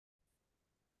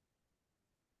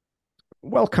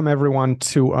Welcome, everyone,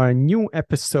 to a new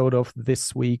episode of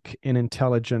This Week in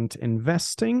Intelligent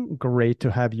Investing. Great to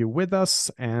have you with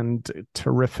us, and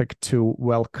terrific to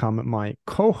welcome my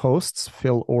co-hosts,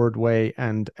 Phil Ordway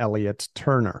and Elliot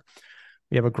Turner.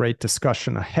 We have a great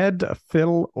discussion ahead.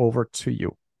 Phil, over to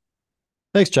you.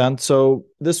 Thanks, John. So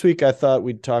this week I thought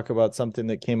we'd talk about something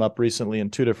that came up recently in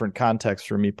two different contexts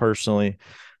for me personally.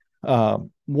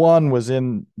 One was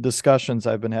in discussions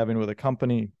I've been having with a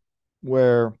company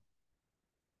where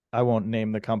I won't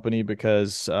name the company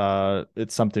because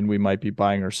it's something we might be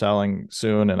buying or selling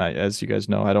soon. And as you guys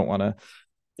know, I don't want to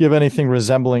give anything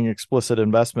resembling explicit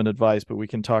investment advice, but we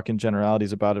can talk in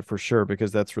generalities about it for sure,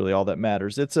 because that's really all that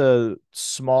matters. It's a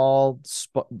small,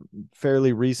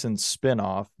 fairly recent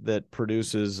spinoff that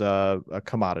produces a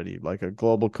commodity, like a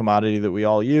global commodity that we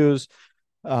all use.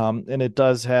 And it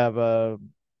does have a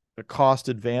cost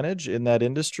advantage in that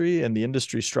industry. And the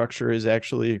industry structure is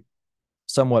actually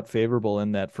somewhat favorable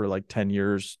in that for like 10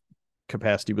 years,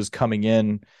 capacity was coming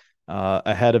in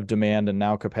ahead of demand, and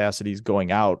now capacity is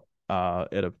going out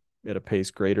at a pace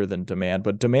greater than demand.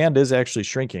 But demand is actually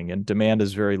shrinking, and demand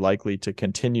is very likely to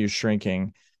continue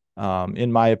shrinking,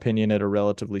 in my opinion, at a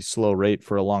relatively slow rate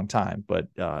for a long time. But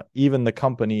even the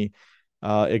company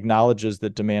acknowledges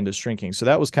that demand is shrinking. So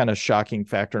that was kind of shocking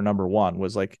factor number one,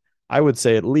 was like, I would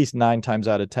say at least 9 times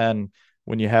out of 10,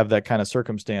 when you have that kind of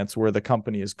circumstance where the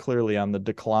company is clearly on the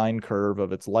decline curve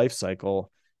of its life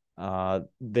cycle,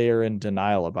 they're in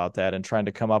denial about that and trying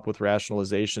to come up with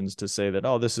rationalizations to say that,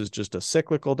 oh, this is just a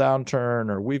cyclical downturn,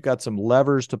 or we've got some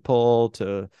levers to pull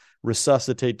to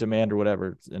resuscitate demand or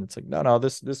whatever. And it's like, no,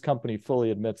 this company fully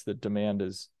admits that demand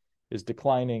is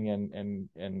declining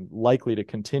and likely to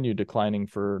continue declining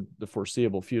for the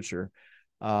foreseeable future.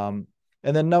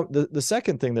 And then the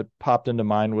second thing that popped into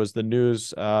mind was the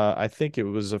news. I think it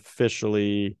was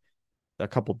officially a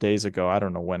couple days ago. I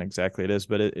don't know when exactly it is,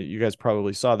 but you guys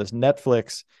probably saw this.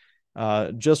 Netflix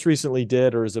just recently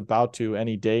did, or is about to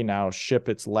any day now, ship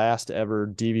its last ever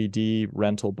DVD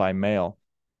rental by mail.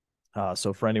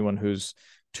 So for anyone who's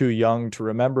too young to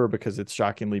remember, because it's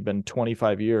shockingly been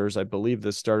 25 years, I believe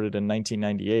this started in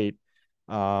 1998.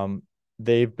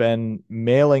 They've been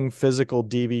mailing physical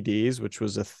DVDs, which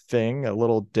was a thing, a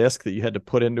little disc that you had to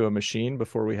put into a machine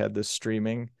before we had this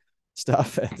streaming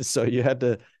stuff. And so you had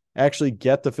to actually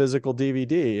get the physical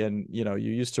DVD. And, you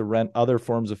used to rent other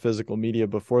forms of physical media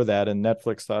before that. And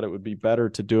Netflix thought it would be better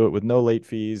to do it with no late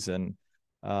fees and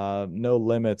no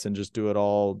limits, and just do it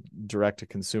all direct to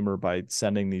consumer by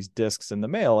sending these discs in the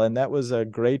mail. And that was a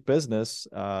great business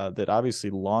that obviously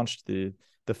launched the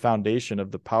foundation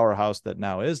of the powerhouse that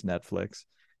now is Netflix.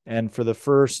 And for the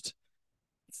first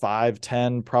 5,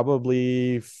 10,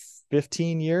 probably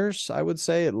 15 years, I would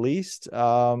say at least,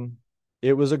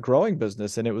 it was a growing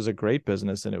business, and it was a great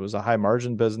business, and it was a high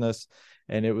margin business.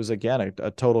 And it was, again,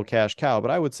 a total cash cow.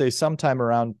 But I would say sometime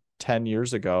around 10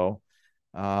 years ago,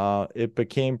 it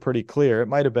became pretty clear. It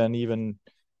might've been even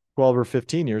 12 or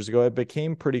 15 years ago. It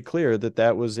became pretty clear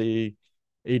that was a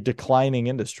declining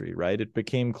industry, right? It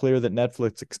became clear that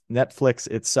Netflix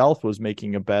itself was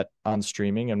making a bet on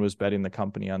streaming and was betting the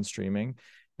company on streaming.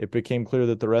 It became clear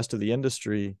that the rest of the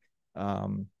industry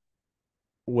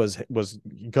was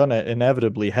going to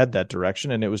inevitably head that direction,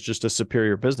 and it was just a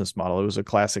superior business model. It was a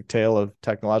classic tale of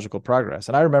technological progress.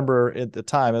 And I remember at the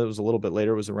time, it was a little bit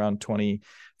later, it was around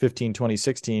 2015,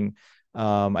 2016.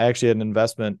 I actually had an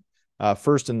investment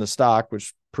first in the stock,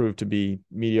 which proved to be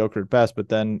mediocre at best, but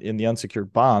then in the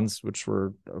unsecured bonds, which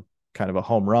were kind of a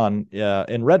home run,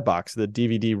 in Redbox, the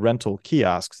DVD rental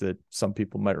kiosks that some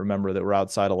people might remember that were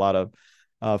outside a lot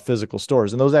of physical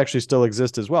stores. And those actually still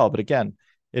exist as well. But again,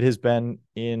 it has been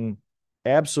in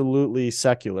absolutely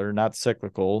secular, not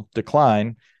cyclical,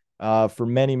 decline for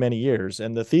many, many years.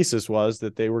 And the thesis was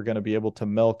that they were going to be able to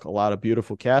milk a lot of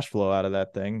beautiful cash flow out of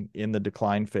that thing in the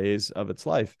decline phase of its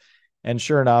life. And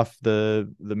sure enough, the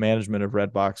management of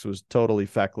Redbox was totally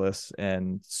feckless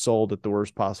and sold at the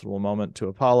worst possible moment to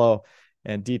Apollo.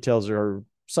 And details are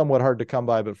somewhat hard to come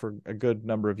by, but for a good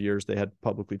number of years, they had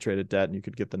publicly traded debt, and you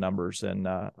could get the numbers. And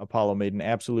Apollo made an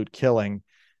absolute killing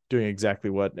doing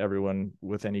exactly what everyone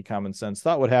with any common sense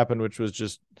thought would happen, which was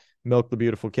just milk the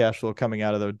beautiful cash flow coming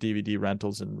out of the DVD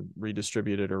rentals and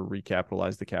redistribute it or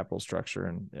recapitalize the capital structure,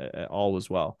 and all was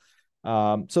well.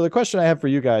 So the question I have for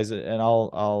you guys, and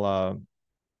I'll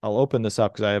open this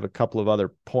up because I have a couple of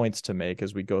other points to make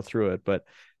as we go through it, but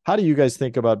how do you guys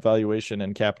think about valuation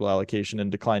and capital allocation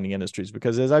in declining industries?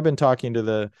 Because as I've been talking to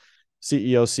the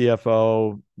CEO,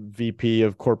 CFO, VP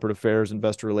of corporate affairs,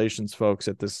 investor relations folks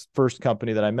at this first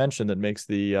company that I mentioned that makes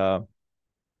the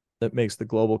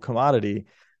global commodity,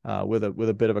 with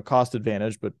a bit of a cost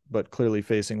advantage, but clearly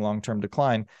facing long-term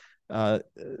decline.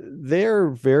 They're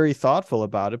very thoughtful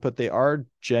about it, but they are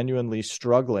genuinely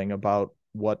struggling about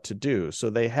what to do. So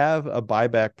they have a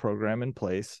buyback program in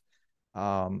place,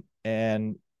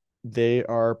 and they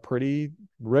are pretty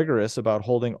rigorous about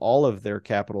holding all of their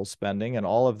capital spending and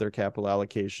all of their capital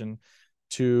allocation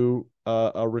to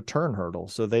a return hurdle.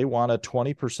 So they want a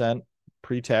 20%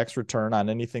 pre-tax return on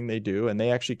anything they do, and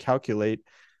they actually calculate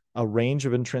a range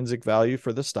of intrinsic value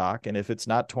for the stock. And if it's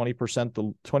not 20%,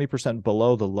 the 20%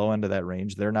 below the low end of that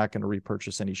range, they're not going to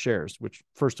repurchase any shares, which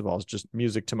first of all is just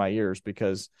music to my ears,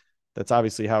 because that's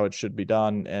obviously how it should be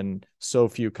done. And so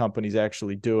few companies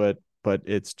actually do it, but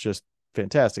it's just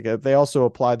fantastic. They also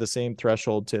apply the same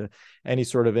threshold to any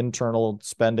sort of internal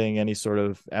spending, any sort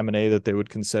of M&A that they would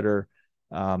consider.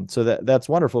 So that's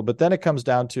wonderful. But then it comes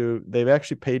down to, they've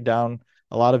actually paid down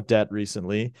a lot of debt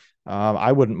recently.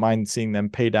 I wouldn't mind seeing them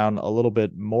pay down a little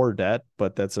bit more debt,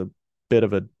 but that's a bit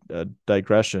of a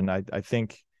digression. I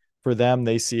think for them,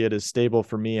 they see it as stable.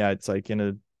 For me, it's like in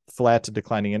a flat to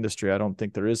declining industry, I don't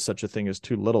think there is such a thing as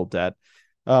too little debt.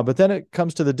 But then it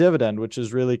comes to the dividend, which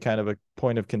is really kind of a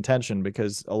point of contention,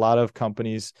 because a lot of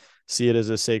companies see it as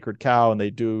a sacred cow, and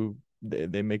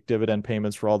they make dividend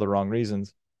payments for all the wrong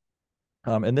reasons.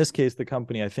 In this case, the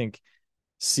company, I think,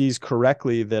 sees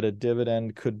correctly that a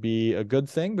dividend could be a good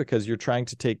thing, because you're trying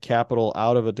to take capital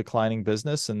out of a declining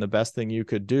business, and the best thing you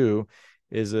could do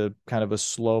is a kind of a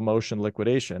slow motion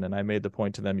liquidation. And I made the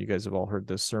point to them, you guys have all heard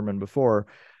this sermon before,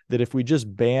 that if we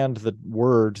just banned the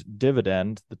word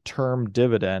dividend, the term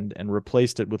dividend, and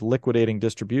replaced it with liquidating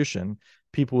distribution,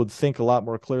 people would think a lot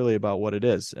more clearly about what it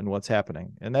is and what's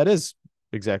happening. And that is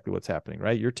exactly what's happening,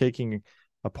 right? You're taking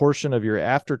a portion of your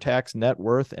after-tax net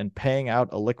worth and paying out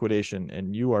a liquidation,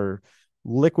 and you are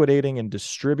liquidating and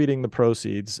distributing the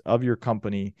proceeds of your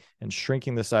company and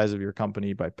shrinking the size of your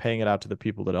company by paying it out to the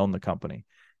people that own the company.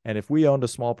 And if we owned a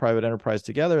small private enterprise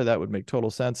together, that would make total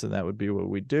sense, and that would be what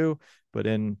we do. But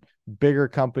in bigger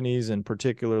companies, and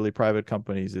particularly private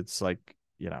companies, it's like,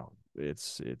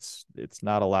 it's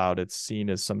not allowed. It's seen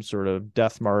as some sort of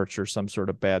death march or some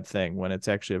sort of bad thing, when it's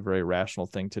actually a very rational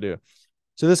thing to do.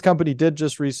 So this company did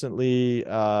just recently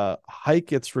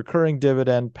hike its recurring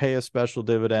dividend, pay a special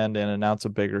dividend, and announce a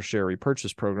bigger share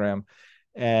repurchase program.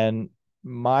 And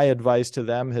my advice to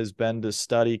them has been to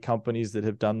study companies that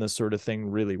have done this sort of thing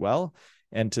really well,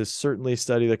 and to certainly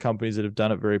study the companies that have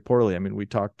done it very poorly. I mean, we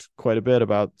talked quite a bit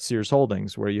about Sears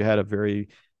Holdings, where you had a very,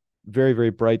 very, very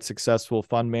bright, successful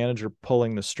fund manager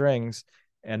pulling the strings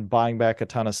and buying back a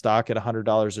ton of stock at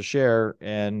 $100 a share.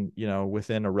 And,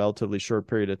 within a relatively short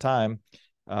period of time,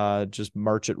 just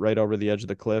march it right over the edge of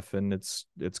the cliff, and it's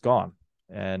gone.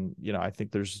 And, I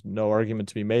think there's no argument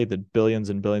to be made that billions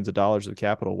and billions of dollars of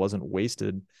capital wasn't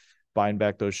wasted buying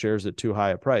back those shares at too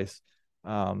high a price.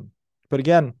 But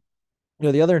again,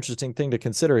 the other interesting thing to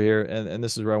consider here, and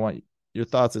this is where I want your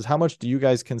thoughts, is how much do you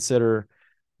guys consider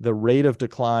the rate of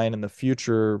decline and the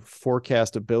future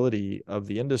forecastability of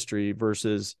the industry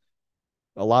versus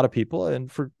a lot of people,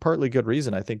 and for partly good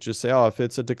reason, I think, just say, oh, if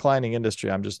it's a declining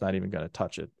industry, I'm just not even going to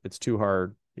touch it. It's too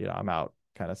hard. I'm out,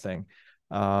 kind of thing.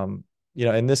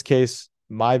 In this case,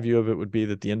 my view of it would be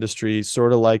that the industry,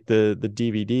 sort of like the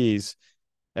DVDs,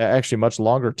 actually much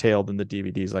longer tail than the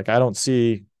DVDs. Like, I don't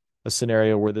see a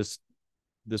scenario where this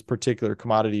particular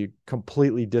commodity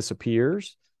completely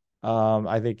disappears.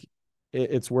 I think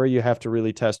it's where you have to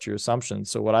really test your assumptions.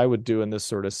 So what I would do in this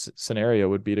sort of scenario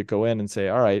would be to go in and say,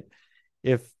 all right,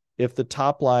 if the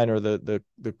top line or the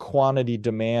quantity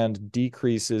demand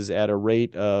decreases at a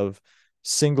rate of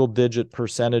single digit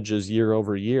percentages year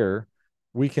over year,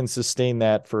 we can sustain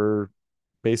that for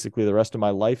basically the rest of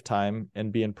my lifetime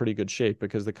and be in pretty good shape,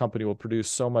 because the company will produce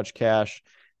so much cash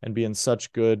and be in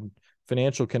such good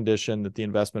financial condition that the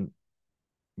investment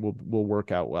will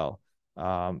work out well.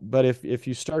 But if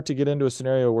you start to get into a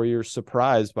scenario where you're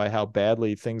surprised by how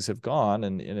badly things have gone,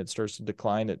 and it starts to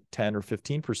decline at 10 or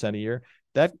 15% a year,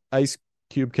 that ice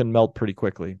cube can melt pretty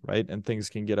quickly, right? And things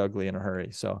can get ugly in a hurry.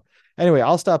 So anyway,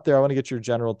 I'll stop there. I want to get your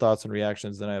general thoughts and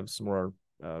reactions. Then I have some more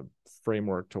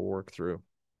framework to work through.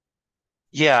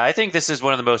 Yeah, I think this is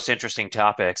one of the most interesting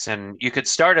topics. And you could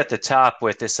start at the top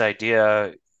with this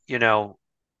idea,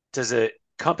 does a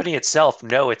company itself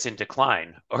know it's in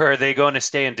decline? Or are they going to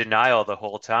stay in denial the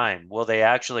whole time? Will they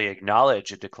actually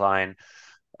acknowledge a decline?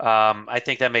 I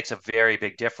think that makes a very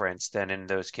big difference than in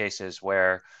those cases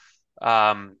where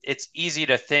it's easy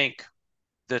to think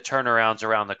the turnaround's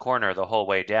around the corner the whole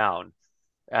way down.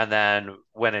 And then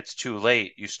when it's too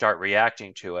late, you start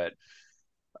reacting to it.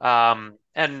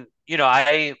 And,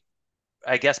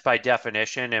 I guess by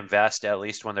definition, invest at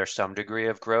least when there's some degree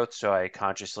of growth. So I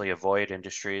consciously avoid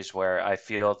industries where I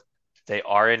feel they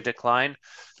are in decline.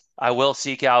 I will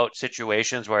seek out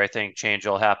situations where I think change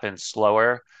will happen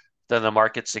slower than the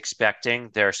market's expecting.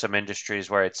 There are some industries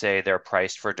where I'd say they're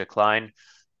priced for decline,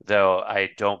 though I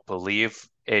don't believe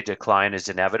a decline is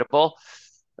inevitable.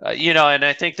 And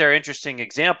I think they're interesting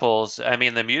examples. I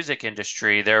mean, the music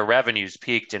industry, their revenues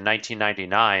peaked in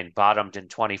 1999, bottomed in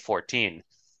 2014,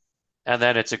 and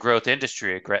then it's a growth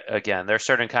industry again. There are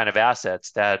certain kind of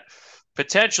assets that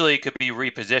potentially could be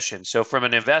repositioned. So from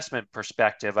an investment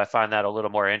perspective, I find that a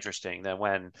little more interesting than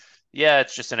when, yeah,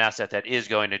 it's just an asset that is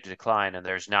going to decline and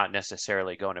there's not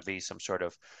necessarily going to be some sort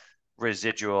of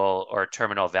residual or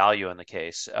terminal value in the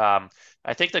case. I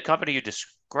think the company you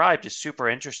described is super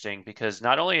interesting because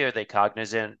not only are they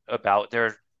cognizant about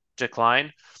their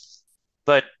decline,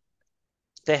 but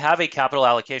they have a capital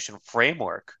allocation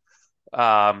framework.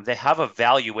 They have a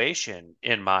valuation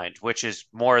in mind, which is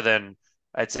more than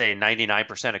I'd say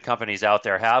 99% of companies out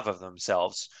there have of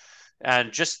themselves.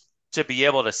 And just to be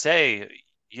able to say,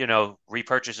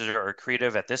 repurchases are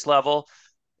accretive at this level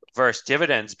versus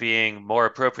dividends being more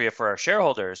appropriate for our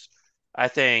shareholders, I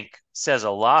think says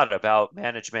a lot about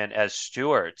management as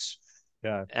stewards.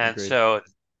 Yeah, And agreed. so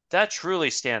that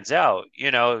truly stands out.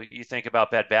 You think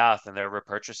about Bed Bath and their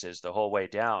repurchases the whole way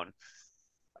down.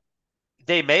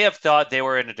 They may have thought they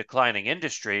were in a declining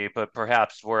industry, but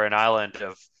perhaps were an island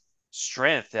of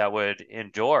strength that would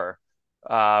endure.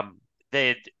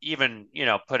 They'd even,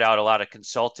 put out a lot of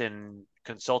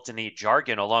consultant-y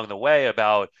jargon along the way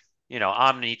about,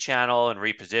 omni-channel and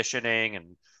repositioning,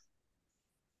 and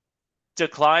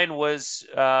decline was,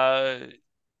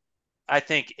 I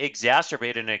think,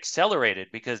 exacerbated and accelerated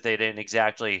because they didn't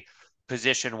exactly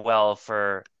position well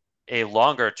for a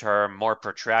longer term, more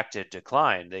protracted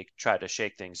decline. They tried to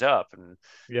shake things up and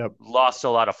lost a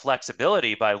lot of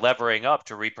flexibility by levering up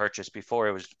to repurchase before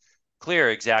it was clear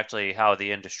exactly how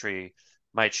the industry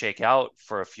might shake out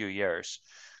for a few years.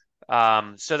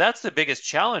 So that's the biggest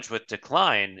challenge with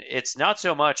decline. It's not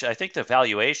so much, I think the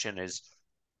valuation is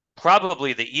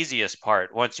probably the easiest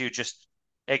part once you just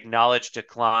acknowledge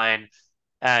decline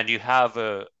and you have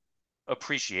a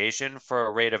appreciation for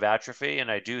a rate of atrophy. And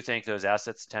I do think those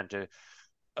assets tend to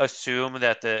assume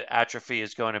that the atrophy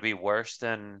is going to be worse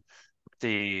than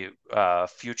the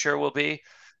future will be.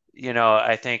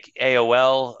 I think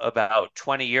AOL about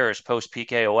 20 years post peak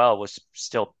AOL was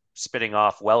still spitting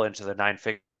off well into the nine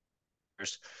figures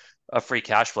of free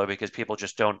cash flow because people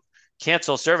just don't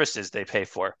cancel services they pay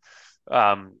for.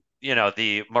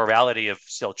 The morality of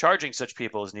still charging such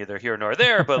people is neither here nor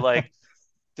there, but like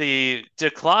the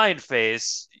decline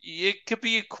phase, it could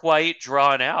be quite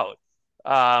drawn out.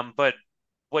 But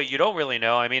what you don't really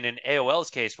know, I mean, in AOL's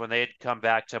case, when they had come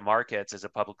back to markets as a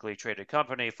publicly traded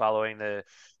company following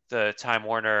the Time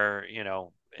Warner,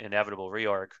 inevitable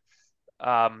reorg,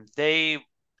 they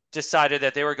decided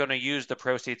that they were going to use the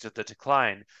proceeds of the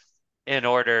decline in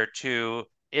order to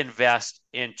invest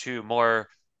into more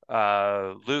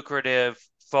lucrative,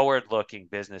 forward-looking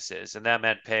businesses. And that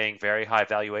meant paying very high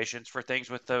valuations for things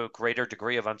with a greater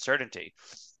degree of uncertainty.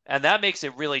 And that makes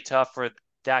it really tough for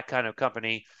that kind of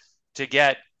company to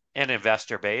get an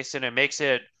investor base. And it makes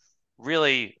it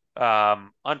really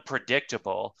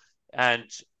unpredictable. And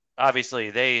obviously,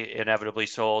 they inevitably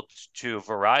sold to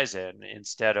Verizon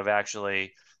instead of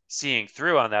actually seeing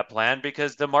through on that plan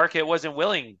because the market wasn't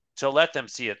willing to let them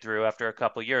see it through after a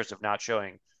couple of years of not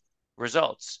showing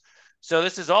results. So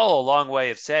this is all a long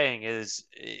way of saying is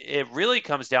it really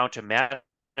comes down to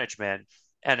management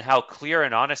and how clear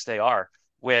and honest they are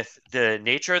with the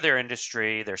nature of their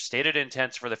industry, their stated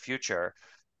intents for the future,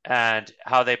 and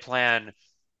how they plan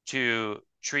to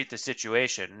treat the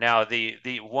situation. Now,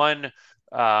 the one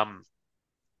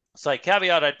slight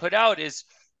caveat I'd put out is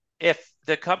if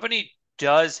the company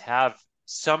does have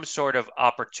some sort of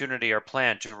opportunity or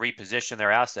plan to reposition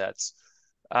their assets,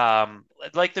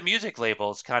 like the music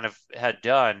labels kind of had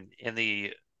done in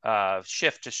the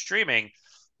shift to streaming,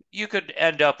 you could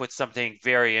end up with something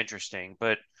very interesting,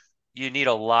 but you need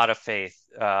a lot of faith.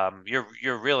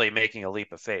 You're really making a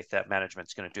leap of faith that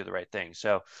management's going to do the right thing.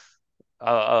 So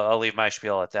I'll leave my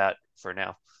spiel at that for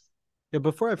now. Yeah,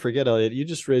 before I forget, Elliot, you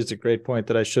just raised a great point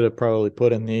that I should have probably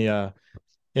put in the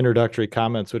introductory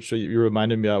comments, which you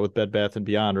reminded me about with Bed Bath &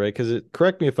 Beyond, right? Because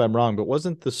correct me if I'm wrong, but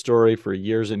wasn't the story for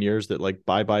years and years that like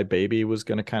Bye Bye Baby was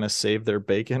going to kind of save their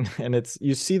bacon? And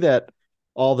you see that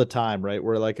all the time, right?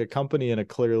 Where like a company in a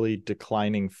clearly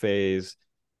declining phase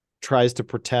tries to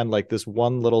pretend like this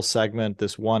one little segment,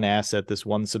 this one asset, this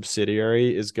one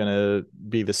subsidiary is going to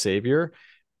be the savior.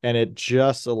 And it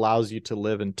just allows you to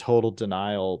live in total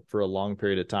denial for a long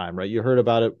period of time, right? You heard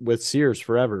about it with Sears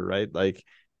forever, right? Like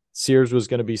Sears was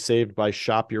going to be saved by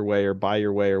Shop Your Way or Buy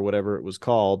Your Way or whatever it was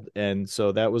called. And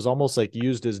so that was almost like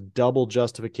used as double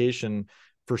justification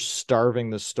for starving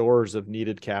the stores of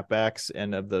needed CapEx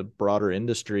and of the broader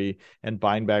industry and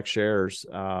buying back shares.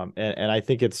 And I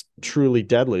think it's truly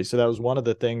deadly. So that was one of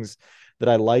the things that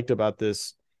I liked about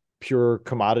this pure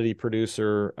commodity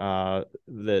producer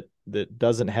that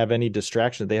doesn't have any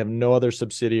distraction. They have no other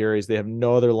subsidiaries. They have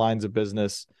no other lines of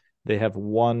business. They have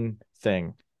one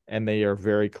thing, and they are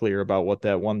very clear about what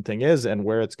that one thing is and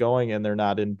where it's going. And they're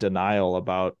not in denial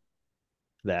about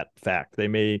that fact.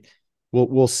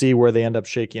 We'll see where they end up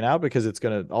shaking out, because it's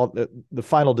going to, all the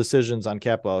final decisions on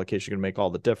capital allocation are going to make all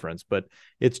the difference. But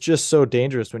it's just so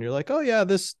dangerous when you're like, oh yeah,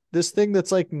 this thing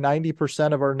that's like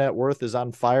 90% of our net worth is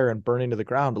on fire and burning to the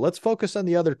ground. Let's focus on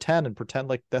the other 10 and pretend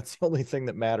like that's the only thing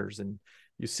that matters. And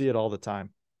you see it all the time.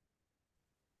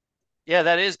 Yeah,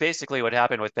 that is basically what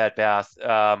happened with Bed Bath.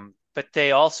 But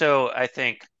they also, I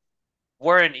think,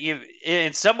 weren't even,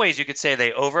 in some ways you could say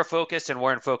they overfocused and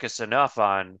weren't focused enough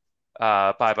on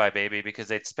Bye Bye Baby, because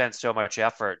they'd spent so much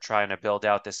effort trying to build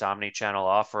out this omni-channel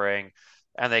offering,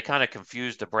 and they kind of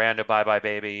confused the brand of Bye Bye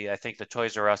Baby. I think the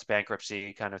Toys R Us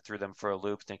bankruptcy kind of threw them for a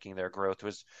loop, thinking their growth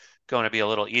was going to be a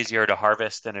little easier to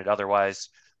harvest than it otherwise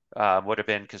would have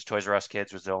been, because Toys R Us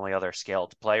Kids was the only other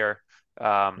scaled player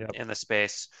in the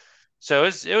space. So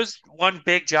it was one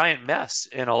big giant mess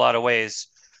in a lot of ways.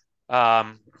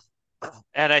 Um,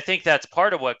 and I think that's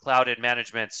part of what clouded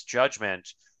management's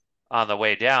judgment on the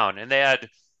way down. And they had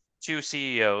two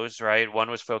CEOs, right? One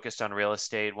was focused on real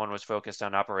estate, one was focused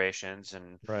on operations.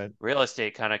 And right. Real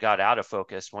estate kind of got out of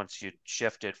focus once you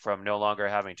shifted from no longer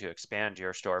having to expand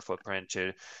your store footprint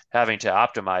to having to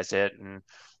optimize it. And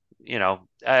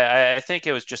I think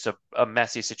it was just a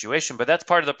messy situation, but that's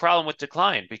part of the problem with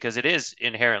decline, because it is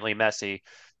inherently messy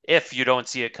if you don't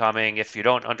see it coming, if you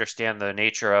don't understand the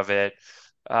nature of it,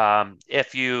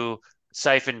 if you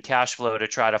siphon cash flow to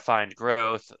try to find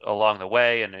growth along the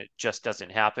way and it just doesn't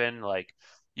happen. Like,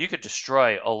 you could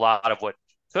destroy a lot of what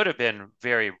could have been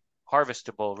very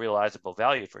harvestable, realizable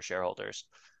value for shareholders.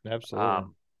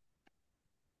 Absolutely.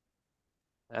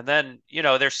 And then,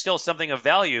 there's still something of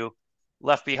value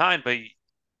left behind, but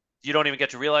you don't even get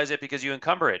to realize it because you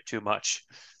encumber it too much.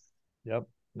 Yep.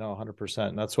 No, 100%.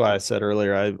 And that's why I said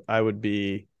earlier, I would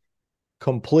be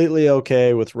completely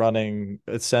okay with running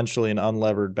essentially an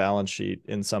unlevered balance sheet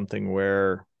in something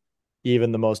where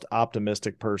even the most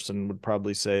optimistic person would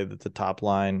probably say that the top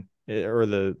line or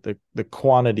the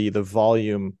quantity, the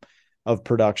volume of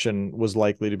production was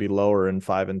likely to be lower in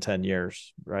 5 and 10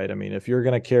 years, right? I mean, if you're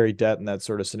going to carry debt in that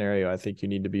sort of scenario, I think you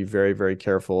need to be very, very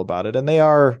careful about it. And they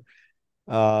are,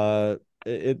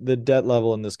 the debt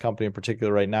level in this company in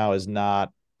particular right now is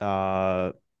not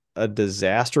a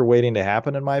disaster waiting to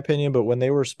happen, in my opinion. But when they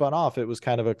were spun off, it was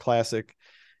kind of a classic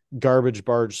garbage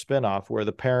barge spinoff where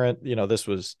the parent, this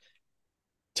was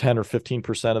 10 or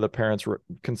 15% of the parents'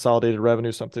 consolidated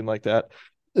revenue, something like that.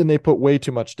 And they put way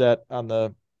too much debt on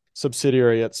the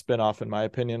subsidiary at spinoff, in my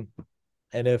opinion.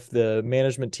 And if the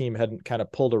management team hadn't kind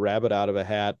of pulled a rabbit out of a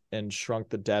hat and shrunk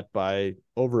the debt by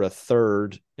over a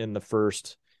third in the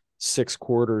first 6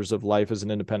 quarters of life as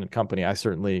an independent company, I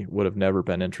certainly would have never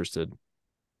been interested.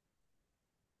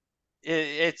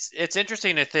 It's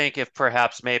interesting to think if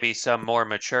perhaps maybe some more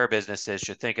mature businesses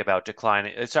should think about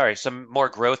declining. Sorry, some more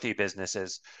growthy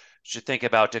businesses should think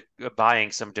about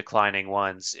buying some declining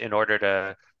ones in order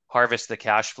to harvest the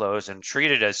cash flows and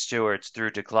treat it as stewards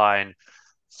through decline,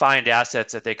 find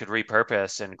assets that they could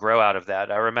repurpose and grow out of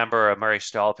that. I remember a Murray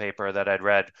Stahl paper that I'd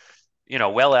read,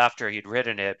 well after he'd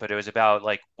written it, but it was about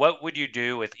like, what would you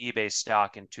do with eBay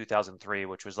stock in 2003,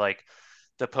 which was like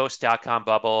the post-dot-com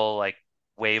bubble, like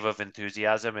wave of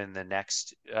enthusiasm in the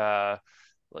next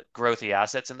growthy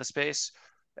assets in the space.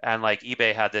 And like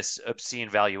eBay had this obscene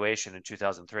valuation in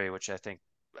 2003, which I think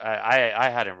I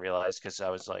hadn't realized because I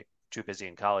was like too busy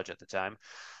in college at the time.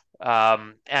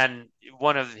 And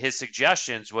one of his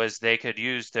suggestions was they could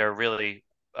use their really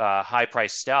high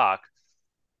price stock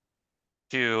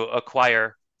to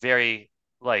acquire very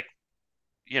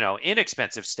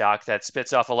inexpensive stock that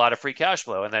spits off a lot of free cash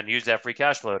flow, and then use that free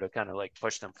cash flow to kind of like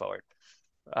push them forward.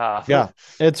 Yeah,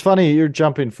 it's funny you're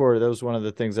jumping forward. That was one of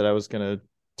the things that I was going to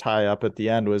tie up at the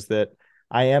end, was that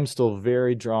I am still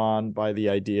very drawn by the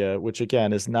idea, which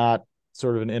again is not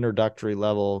sort of an introductory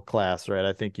level class, right?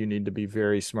 I think you need to be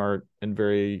very smart and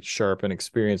very sharp and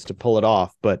experienced to pull it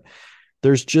off. But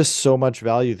there's just so much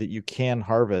value that you can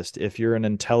harvest if you're an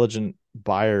intelligent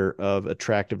buyer of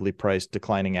attractively priced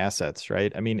declining assets,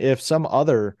 right? I mean, if some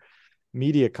other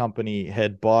media company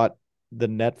had bought the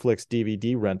Netflix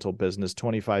DVD rental business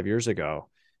 25 years ago,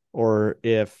 or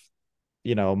if,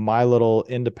 my little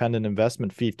independent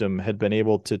investment fiefdom had been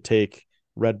able to take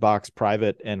Redbox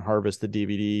private and harvest the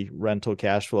DVD rental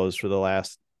cash flows for the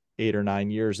last 8 or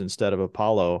 9 years instead of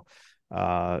Apollo.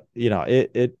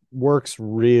 It works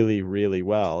really, really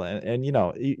well. And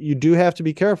you do have to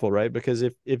be careful, right? Because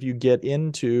if you get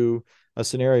into a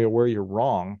scenario where you're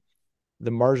wrong,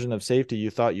 the margin of safety you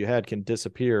thought you had can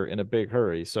disappear in a big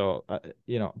hurry. So,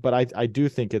 but I do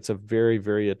think it's a very,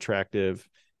 very attractive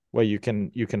way. You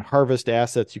can harvest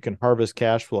assets, you can harvest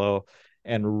cash flow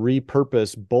and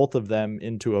repurpose both of them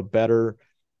into a better,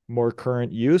 more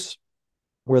current use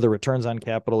where the returns on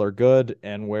capital are good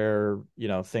and where,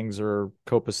 things are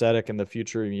copacetic in the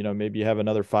future. Maybe you have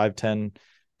another 5, 10,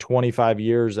 25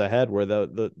 years ahead where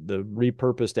the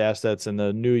repurposed assets and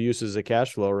the new uses of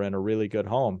cash flow are in a really good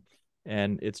home.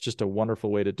 And it's just a wonderful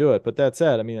way to do it. But that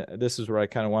said, I mean, this is where I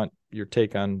kind of want your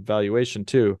take on valuation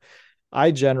too.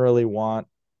 I generally want,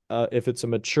 if it's a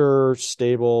mature,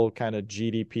 stable kind of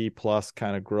GDP plus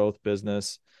kind of growth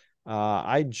business,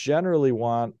 I generally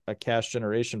want a cash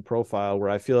generation profile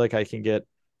where I feel like I can get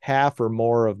half or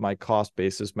more of my cost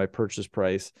basis, my purchase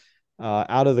price,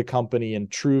 out of the company in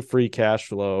true free cash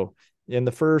flow in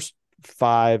the first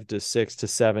 5 to 6 to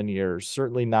 7 years,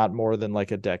 certainly not more than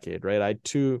like a decade, right?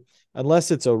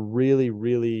 Unless it's a really,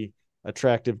 really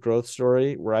attractive growth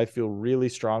story where I feel really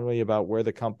strongly about where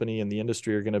the company and the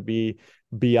industry are going to be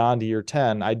beyond year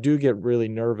 10, I do get really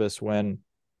nervous when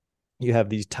you have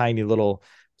these tiny little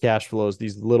cash flows,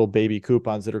 these little baby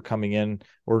coupons that are coming in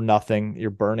or nothing. You're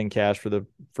burning cash for the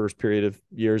first period of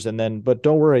years. But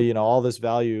don't worry, all this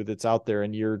value that's out there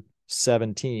in year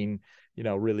 17,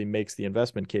 really makes the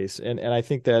investment case. And I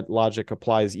think that logic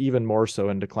applies even more so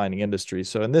in declining industries.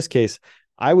 So in this case,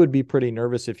 I would be pretty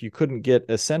nervous if you couldn't get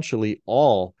essentially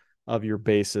all of your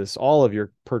basis, all of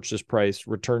your purchase price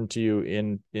returned to you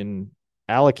in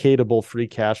allocatable free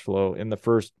cash flow in the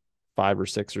first 5 or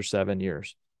 6 or 7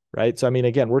 years, right? So, I mean,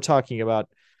 again, we're talking about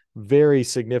very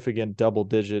significant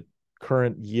double-digit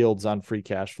current yields on free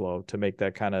cash flow to make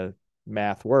that kind of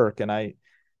math work. And I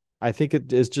think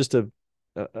it is just a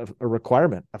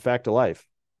requirement, a fact of life.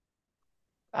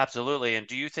 Absolutely. And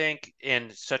do you think in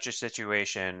such a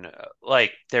situation,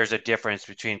 like there's a difference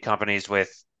between companies with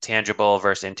tangible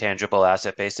versus intangible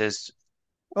asset bases?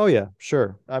 Oh yeah,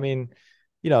 sure. I mean,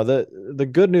 the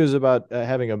good news about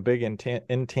having a big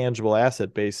intangible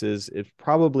asset base is it's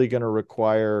probably going to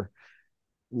require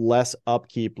less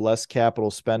upkeep, less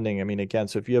capital spending. I mean, again,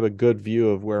 so if you have a good view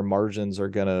of where margins are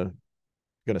going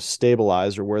to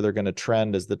stabilize or where they're going to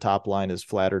trend as the top line is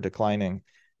flat or declining,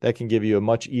 that can give you a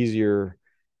much easier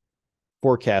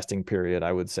forecasting period,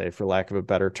 I would say, for lack of a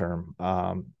better term.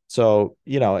 So,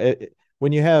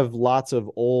 when you have lots of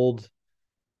old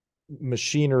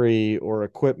machinery or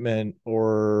equipment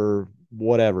or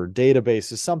whatever,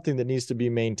 database is something that needs to be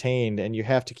maintained and you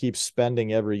have to keep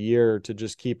spending every year to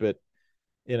just keep it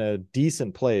in a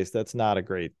decent place, that's not a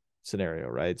great scenario,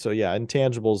 right? So yeah,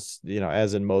 intangibles,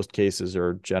 as in most cases,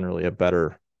 are generally a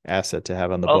better asset to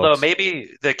have on the Although books. maybe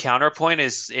the counterpoint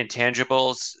is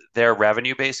intangibles, their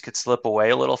revenue base could slip away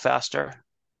a little faster.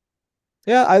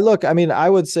 Yeah, I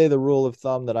would say the rule of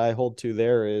thumb that I hold to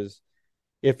there is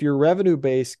if your revenue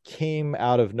base came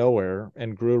out of nowhere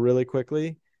and grew really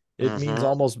quickly, it means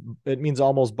Hmm.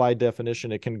 almost by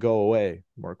definition it can go away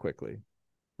more quickly,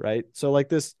 right? So like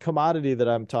this commodity that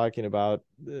I'm talking about,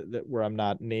 that where I'm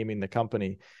not naming the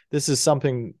company, this is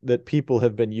something that people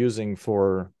have been using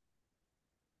for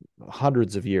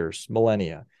hundreds of years,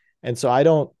 millennia. And so I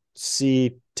don't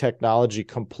see technology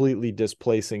completely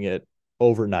displacing it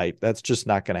overnight. That's just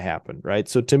not going to happen, right?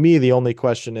 So to me, the only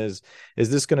question is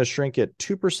this going to shrink at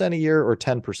 2% a year or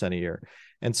 10% a year?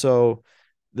 And so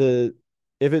if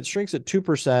it shrinks at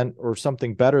 2% or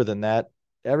something better than that,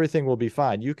 everything will be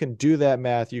fine. You can do that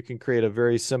math. You can create a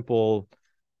very simple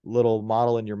little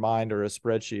model in your mind or a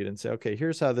spreadsheet and say, okay,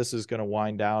 here's how this is going to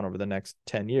wind down over the next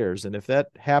 10 years. And if that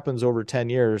happens over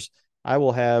 10 years, I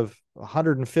will have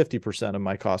 150% of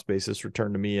my cost basis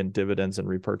returned to me in dividends and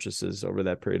repurchases over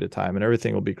that period of time, and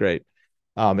everything will be great.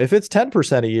 If it's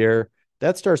 10% a year,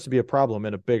 that starts to be a problem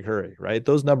in a big hurry, right?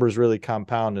 Those numbers really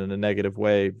compound in a negative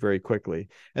way very quickly.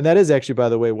 And that is actually, by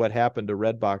the way, what happened to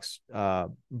Redbox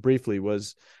briefly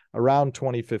was around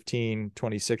 2015,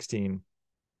 2016,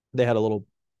 they had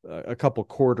a couple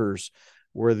quarters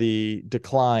where the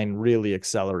decline really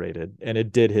accelerated and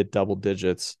it did hit double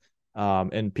digits.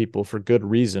 And people, for good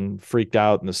reason, freaked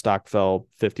out and the stock fell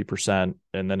 50%,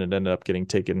 and then it ended up getting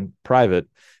taken private.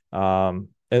 By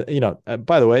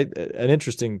the way, an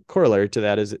interesting corollary to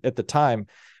that is at the time,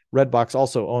 Redbox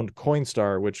also owned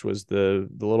Coinstar, which was the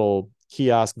little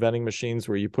kiosk vending machines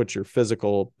where you put your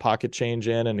physical pocket change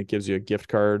in and it gives you a gift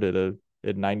card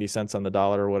at 90 cents on the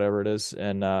dollar or whatever it is.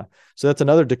 And so that's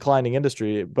another declining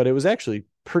industry, but it was actually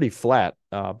pretty flat,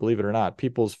 believe it or not.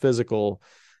 People's physical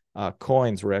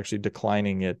coins were actually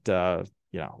declining at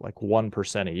like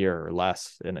 1% a year or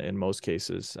less in most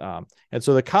cases. And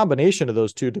so the combination of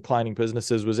those two declining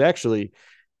businesses was actually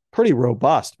pretty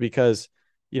robust, because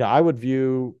I would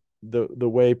view the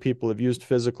way people have used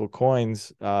physical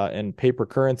coins and paper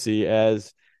currency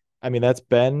as, that's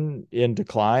been in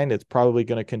decline. It's probably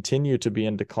going to continue to be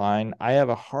in decline. I have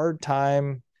a hard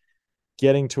time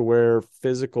getting to where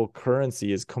physical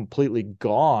currency is completely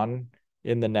gone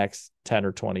in the next 10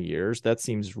 or 20 years. That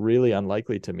seems really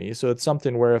unlikely to me. So it's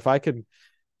something where if I could,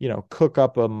 cook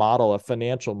up a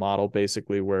financial model,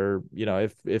 basically, where,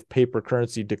 if paper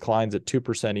currency declines at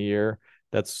 2% a year,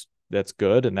 that's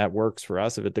good. And that works for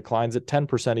us. If it declines at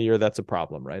 10% a year, that's a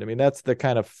problem, right? That's the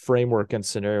kind of framework and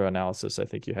scenario analysis I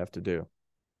think you have to do.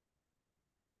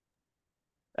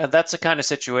 And that's the kind of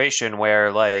situation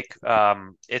where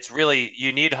it's really,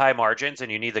 you need high margins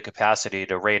and you need the capacity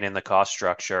to rein in the cost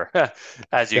structure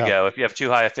as you go. If you have too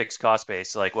high a fixed cost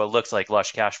base, like what looks like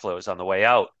lush cash flows on the way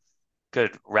out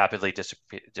could rapidly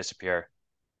disappear.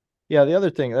 Yeah, the other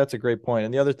thing, that's a great point.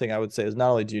 And the other thing I would say is,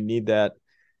 not only do you need that,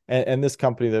 and this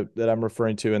company that I'm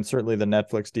referring to, and certainly the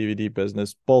Netflix DVD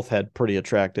business, both had pretty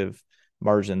attractive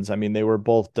margins. They were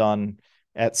both done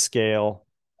at scale,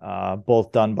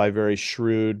 both done by very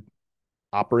shrewd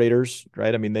operators,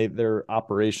 right? Their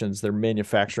operations, their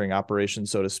manufacturing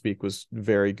operations, so to speak, was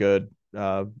very good,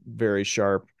 very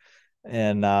sharp.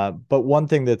 And but one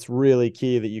thing that's really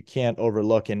key that you can't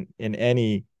overlook in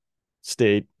any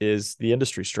state is the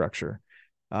industry structure.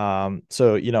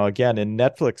 So again, in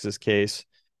Netflix's case,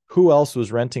 who else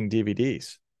was renting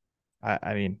DVDs?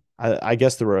 I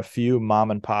guess there were a few mom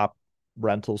and pop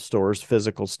rental stores,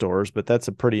 physical stores, but that's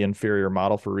a pretty inferior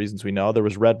model for reasons we know. There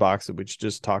was Redbox that we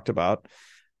just talked about,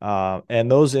 and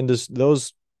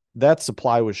that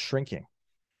supply was shrinking.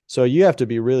 So you have to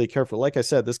be really careful. Like I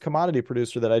said, this commodity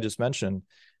producer that I just mentioned,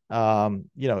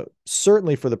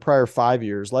 certainly for the prior 5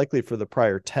 years, likely for the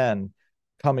prior 10,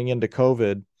 coming into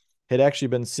COVID, had actually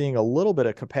been seeing a little bit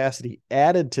of capacity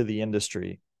added to the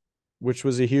industry, which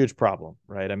was a huge problem,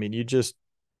 right?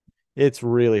 It's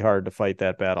really hard to fight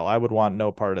that battle. I would want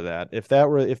no part of that. If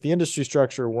the industry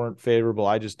structure weren't favorable,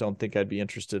 I just don't think I'd be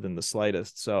interested in the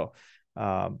slightest. So,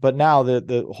 but now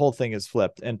the whole thing is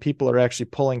flipped, and people are actually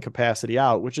pulling capacity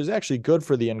out, which is actually good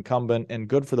for the incumbent and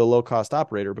good for the low cost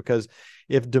operator, because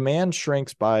if demand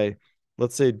shrinks by,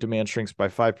 let's say demand shrinks by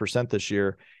 5% this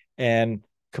year, and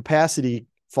capacity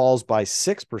falls by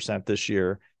 6% this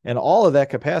year, and all of that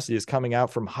capacity is coming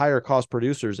out from higher cost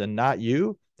producers and not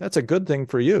you, that's a good thing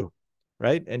for you,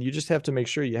 right? And you just have to make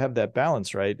sure you have that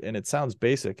balance, right? And it sounds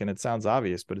basic and it sounds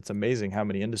obvious, but it's amazing how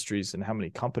many industries and how many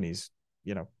companies,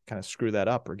 kind of screw that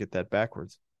up or get that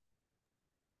backwards.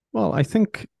 Well, I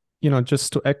think,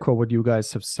 just to echo what you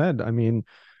guys have said, the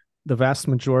vast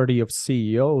majority of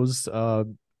CEOs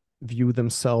view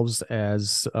themselves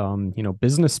as,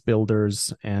 business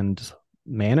builders and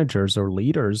managers or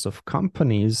leaders of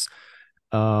companies,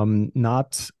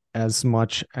 not as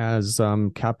much as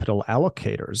capital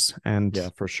allocators. And yeah,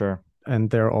 for sure.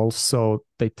 And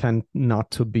they tend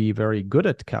not to be very good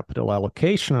at capital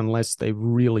allocation unless they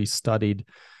really studied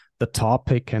the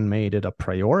topic and made it a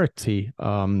priority.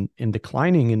 In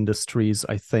declining industries,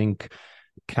 I think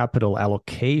capital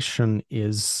allocation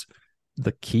is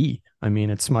the key.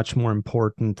 It's much more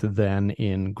important than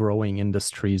in growing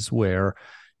industries where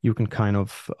you can kind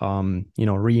of,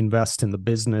 reinvest in the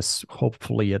business,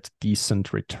 hopefully at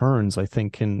decent returns. I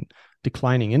think in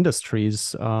declining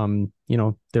industries,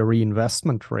 their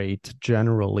reinvestment rate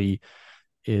generally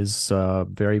is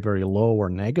very, very low or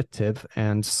negative.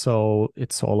 And so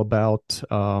it's all about,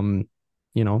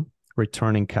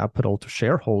 returning capital to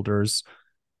shareholders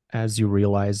as you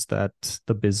realize that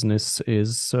the business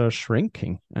is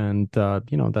shrinking. And,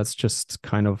 that's just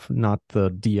kind of not the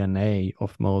DNA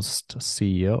of most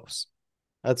CEOs.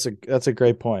 That's a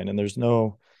great point. And there's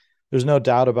no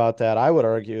doubt about that. I would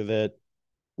argue that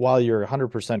while you're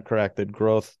 100% correct that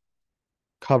growth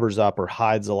covers up or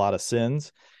hides a lot of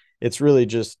sins, it's really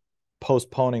just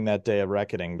postponing that day of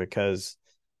reckoning, because,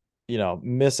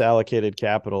 misallocated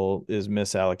capital is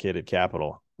misallocated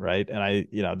capital, right?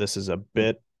 And this is a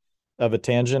bit of a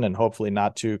tangent and hopefully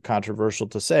not too controversial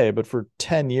to say, but for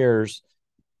 10 years,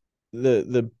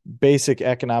 the basic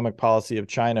economic policy of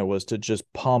China was to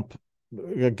just pump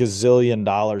a gazillion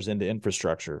dollars into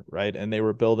infrastructure, right? And they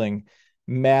were building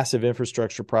massive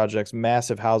infrastructure projects,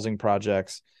 massive housing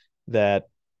projects, that,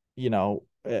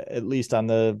 at least on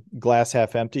the glass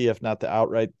half empty, if not the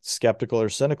outright skeptical or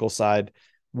cynical side,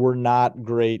 were not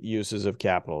great uses of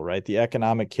capital, right? The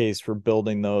economic case for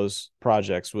building those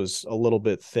projects was a little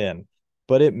bit thin,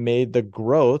 but it made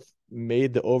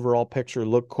the overall picture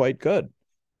look quite good,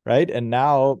 right? And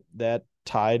now that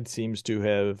tide seems to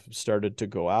have started to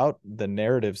go out. The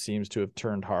narrative seems to have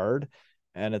turned hard.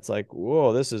 And it's like,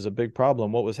 whoa, this is a big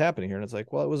problem. What was happening here? And it's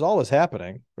like, well, it was always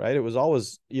happening, right? It was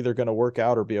always either going to work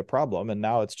out or be a problem. And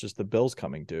now it's just the bills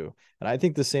coming due. And I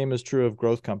think the same is true of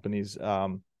growth companies.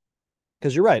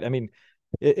 Because you're right. I mean,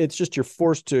 it's just you're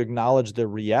forced to acknowledge the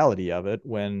reality of it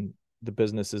when the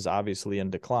business is obviously in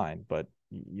decline. But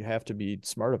you have to be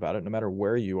smart about it no matter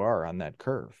where you are on that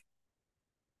curve.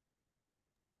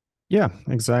 Yeah,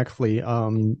 exactly. I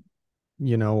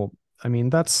mean,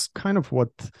 that's kind of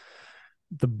what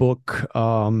the book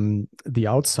The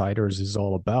Outsiders is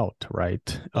all about,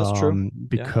 right? That's true.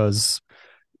 Because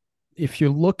if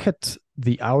you look at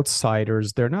the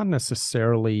outsiders, they're not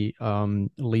necessarily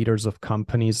leaders of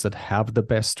companies that have the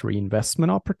best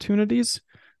reinvestment opportunities.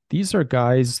 These are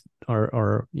guys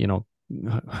that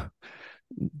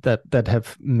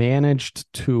have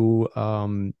managed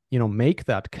to make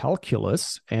that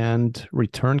calculus and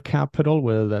return capital,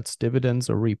 whether that's dividends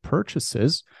or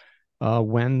repurchases,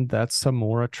 when that's a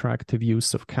more attractive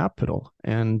use of capital.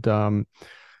 And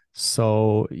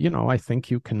so, I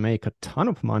think you can make a ton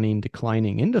of money in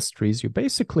declining industries. You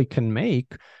basically can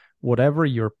make whatever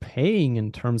you're paying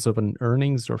in terms of an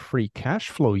earnings or free cash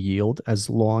flow yield, as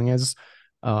long as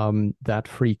that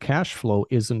free cash flow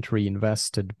isn't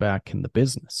reinvested back in the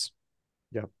business.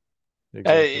 Yeah,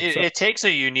 exactly. It takes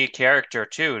a unique character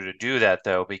too to do that,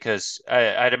 though, because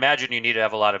I'd imagine you need to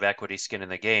have a lot of equity skin in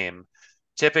the game.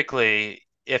 Typically,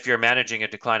 if you're managing a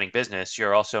declining business,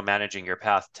 you're also managing your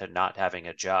path to not having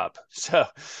a job. So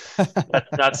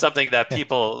that's not something that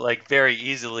people like very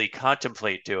easily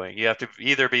contemplate doing. You have to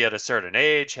either be at a certain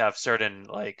age, have certain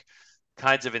like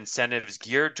kinds of incentives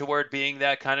geared toward being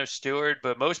that kind of steward,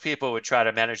 but most people would try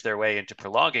to manage their way into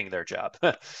prolonging their job.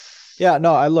 Yeah,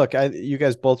 no, you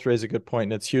guys both raise a good point,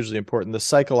 and it's hugely important. The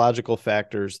psychological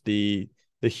factors, the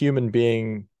human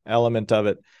being element of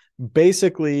it.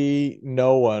 Basically,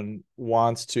 no one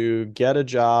wants to get a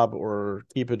job or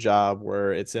keep a job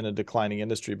where it's in a declining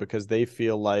industry, because they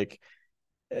feel like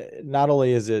not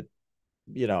only is it,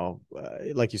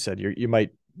 like you said, you might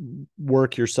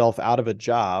work yourself out of a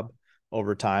job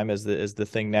over time as the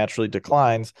thing naturally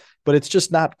declines, but it's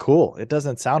just not cool. It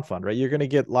doesn't sound fun, right? You're going to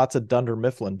get lots of Dunder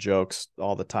Mifflin jokes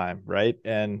all the time, right?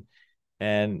 And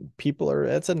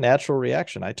it's a natural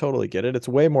reaction. I totally get it. It's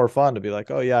way more fun to be like,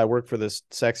 oh yeah, I work for this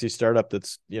sexy startup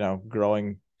that's,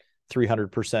 growing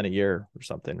 300% a year or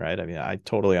something, right? I mean, I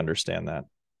totally understand that.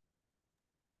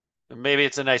 Maybe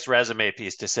it's a nice resume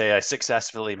piece to say I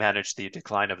successfully managed the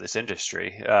decline of this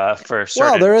industry for Well,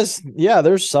 certain.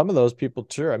 there's some of those people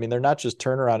too. I mean, they're not just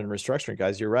turnaround and restructuring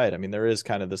guys. You're right. I mean, there is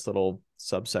kind of this little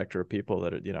subsector of people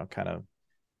that are, kind of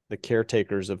the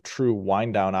caretakers of true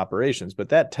wind down operations, but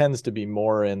that tends to be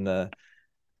more in the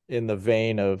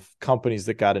vein of companies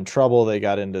that got in trouble. They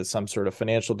got into some sort of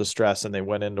financial distress and they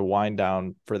went into wind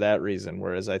down for that reason.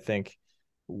 Whereas I think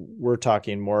we're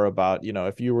talking more about,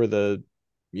 if you were the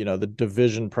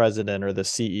division president or the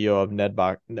CEO of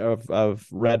of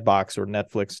Redbox or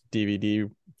Netflix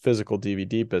physical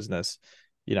DVD business,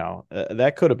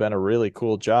 that could have been a really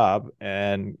cool job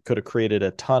and could have created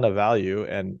a ton of value.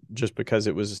 And just because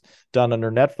it was done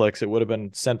under Netflix, it would have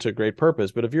been sent to a great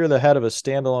purpose. But if you're the head of a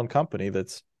standalone company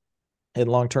that's in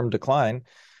long-term decline,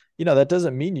 that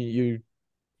doesn't mean you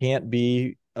can't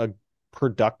be a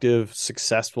productive,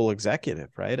 successful executive,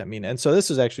 right? I mean, and so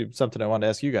this is actually something I wanted to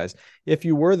ask you guys. If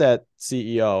you were that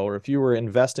CEO, or if you were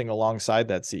investing alongside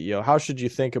that CEO, how should you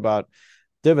think about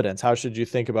dividends? How should you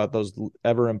think about those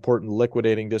ever important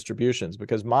liquidating distributions?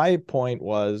 Because my point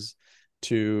was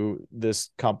to this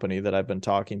company that I've been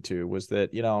talking to was that,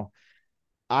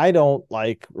 I don't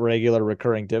like regular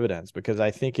recurring dividends because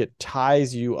I think it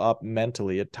ties you up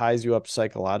mentally. It ties you up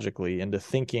psychologically into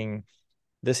thinking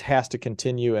this has to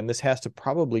continue and this has to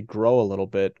probably grow a little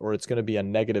bit, or it's going to be a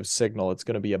negative signal. It's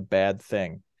going to be a bad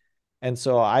thing. And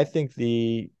so I think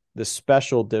the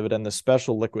special dividend, the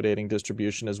special liquidating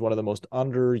distribution is one of the most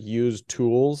underused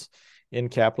tools in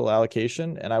capital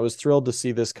allocation. And I was thrilled to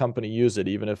see this company use it,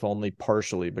 even if only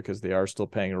partially, because they are still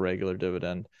paying a regular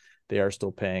dividend. They are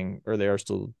still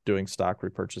doing stock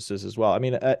repurchases as well. I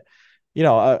mean,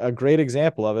 a great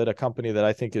example of it, a company that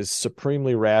I think is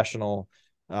supremely rational,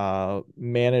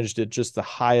 managed at just the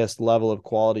highest level of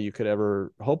quality you could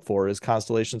ever hope for, is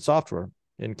Constellation Software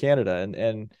in Canada.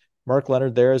 And Mark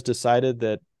Leonard there has decided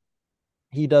that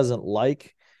he doesn't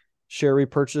like share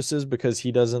repurchases because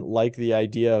he doesn't like the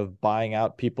idea of buying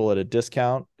out people at a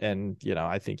discount. And,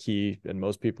 I think he and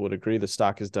most people would agree the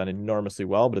stock has done enormously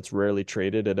well, but it's rarely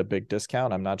traded at a big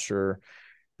discount. I'm not sure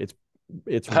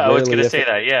it's I was going rarely to if say it,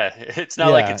 that. Yeah. It's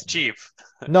not like yeah, it's cheap.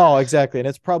 no, exactly. And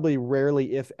it's probably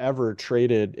rarely, if ever,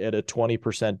 traded at a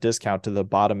 20% discount to the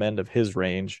bottom end of his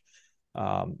range.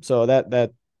 So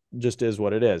that just is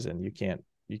what it is. And you can't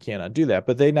undo that.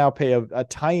 But they now pay a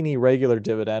tiny regular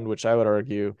dividend, which I would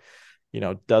argue,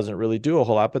 doesn't really do a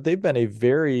whole lot. But they've been a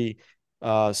very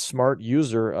smart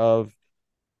user of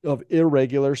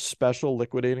irregular special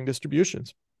liquidating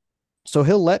distributions. So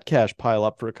he'll let cash pile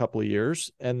up for a couple of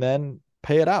years and then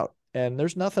pay it out. And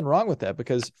there's nothing wrong with that,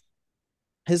 because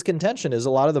his contention is a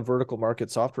lot of the vertical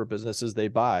market software businesses they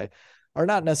buy are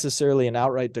not necessarily in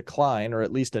outright decline, or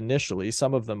at least initially.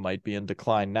 Some of them might be in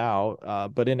decline now,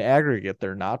 but in aggregate,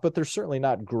 they're not. But they're certainly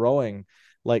not growing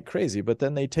like crazy. But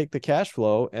then they take the cash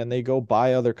flow and they go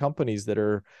buy other companies that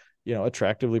are,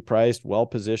 attractively priced,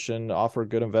 well-positioned, offer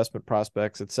good investment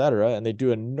prospects, et cetera. And they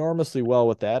do enormously well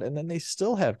with that. And then they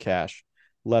still have cash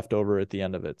left over at the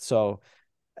end of it. So,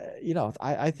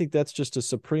 I think that's just a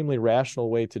supremely rational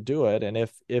way to do it. And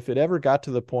if it ever got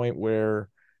to the point where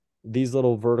these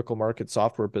little vertical market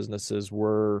software businesses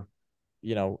were,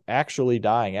 actually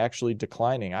dying, actually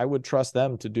declining, I would trust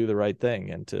them to do the right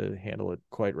thing and to handle it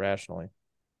quite rationally.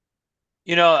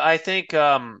 I think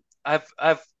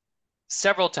I've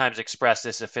several times expressed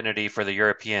this affinity for the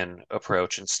European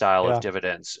approach and style of Yeah,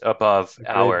 dividends above agreed.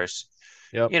 ours.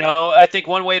 Yep. I think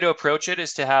one way to approach it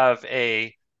is to have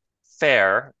a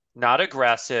fair, not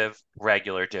aggressive,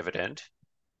 regular dividend.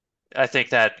 I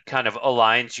think that kind of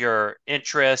aligns your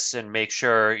interests and makes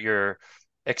sure you're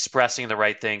expressing the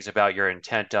right things about your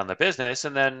intent on the business.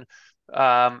 And then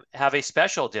have a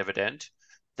special dividend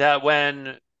that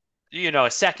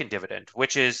a second dividend,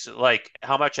 which is like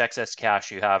how much excess cash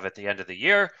you have at the end of the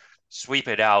year, sweep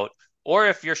it out. Or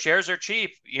if your shares are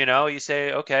cheap, you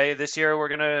say, okay, this year we're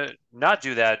going to not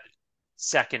do that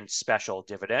second special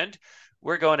dividend.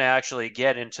 We're going to actually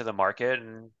get into the market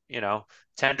and,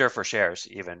 tender for shares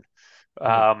even.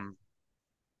 Right. Um,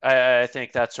 I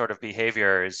think that sort of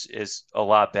behavior is a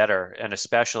lot better and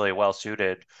especially well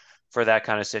suited for that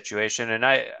kind of situation. And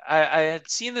I had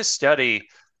seen this study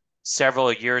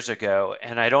several years ago,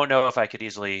 and I don't know if I could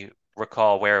easily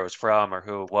recall where it was from or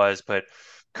who it was, but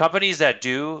companies that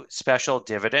do special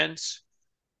dividends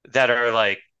that are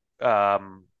like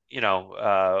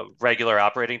regular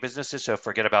operating businesses, so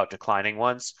forget about declining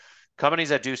ones. Companies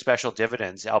that do special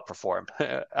dividends outperform.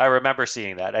 I remember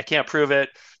seeing that. I can't prove it.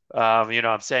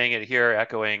 I'm saying it here,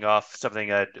 echoing off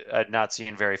something I'd not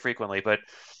seen very frequently, but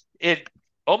it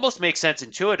almost makes sense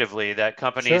intuitively that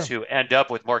companies Sure. who end up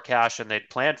with more cash than they'd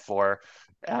planned for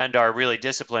and are really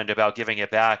disciplined about giving it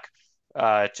back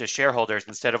to shareholders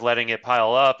instead of letting it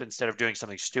pile up, instead of doing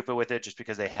something stupid with it just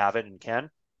because they have it and can.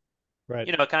 Right.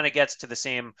 It kind of gets to the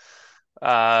same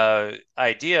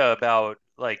idea about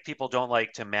like people don't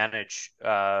like to manage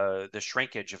the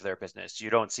shrinkage of their business.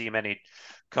 You don't see many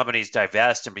companies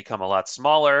divest and become a lot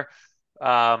smaller.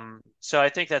 So I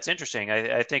think that's interesting.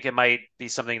 I think it might be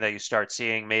something that you start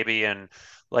seeing maybe in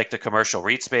like the commercial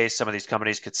REIT space. Some of these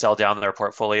companies could sell down their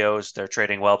portfolios. They're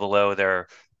trading well below their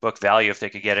book value. If they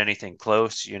could get anything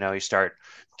close, you start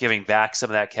giving back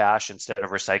some of that cash instead of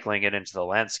recycling it into the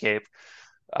landscape.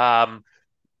 Um,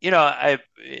 I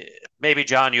maybe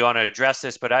John, you want to address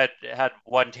this, but I had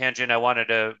one tangent I wanted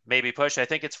to maybe push. I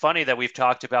think it's funny that we've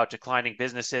talked about declining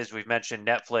businesses. We've mentioned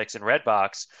Netflix and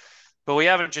Redbox, but we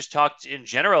haven't just talked in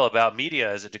general about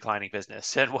media as a declining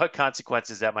business and what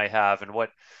consequences that might have, and what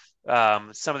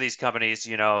some of these companies,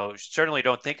 certainly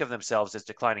don't think of themselves as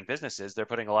declining businesses. They're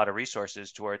putting a lot of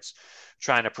resources towards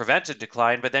trying to prevent a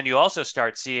decline. But then you also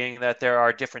start seeing that there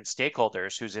are different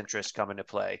stakeholders whose interests come into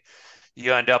play.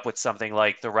 You end up with something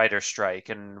like the writer's strike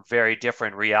and very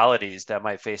different realities that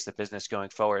might face the business going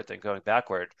forward than going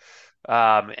backward.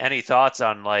 Any thoughts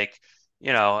on like,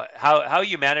 how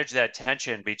you manage that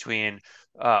tension between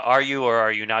are you or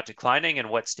are you not declining, and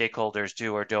what stakeholders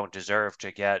do or don't deserve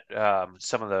to get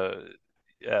some of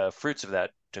the fruits of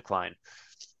that decline?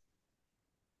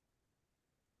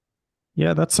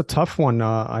 Yeah, that's a tough one.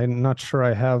 I'm not sure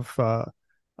I have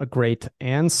a great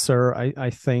answer. I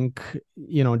think,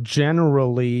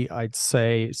 generally, I'd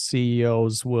say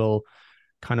CEOs will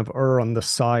kind of err on the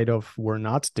side of we're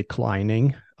not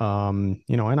declining. And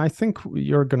I think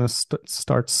you're going to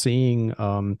start seeing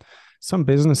some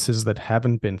businesses that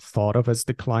haven't been thought of as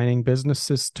declining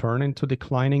businesses turn into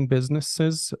declining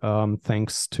businesses,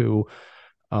 thanks to,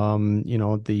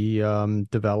 the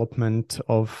development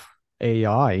of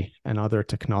AI and other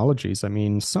technologies, I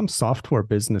mean, some software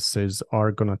businesses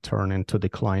are going to turn into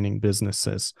declining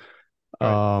businesses.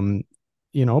 Right.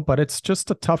 But it's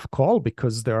just a tough call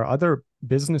because there are other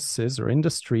businesses or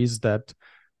industries that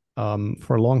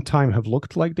for a long time have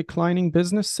looked like declining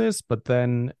businesses, but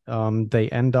then they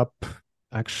end up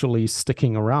actually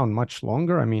sticking around much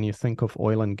longer. I mean, you think of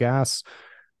oil and gas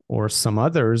or some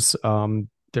others,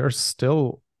 there's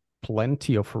still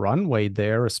plenty of runway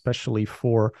there, especially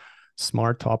for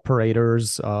smart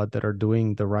operators that are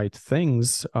doing the right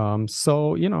things.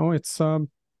 So, it's,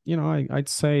 I'd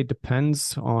say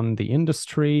depends on the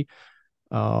industry.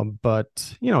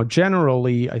 But,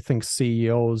 generally, I think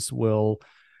CEOs will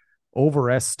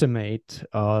overestimate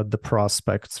the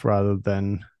prospects rather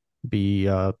than be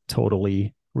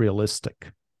totally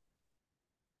realistic.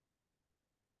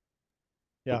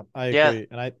 Yeah, I agree.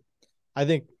 And I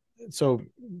think so.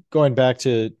 Going back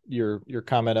to your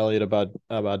comment, Elliot,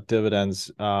 about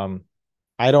dividends, I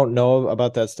don't know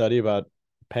about that study about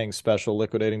paying special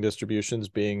liquidating distributions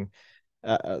being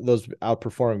those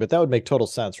outperforming, but that would make total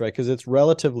sense, right? Because it's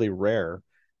relatively rare,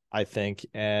 I think.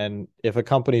 And if a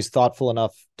company's thoughtful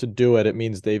enough to do it, it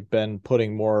means they've been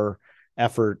putting more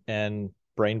effort and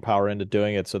brain power into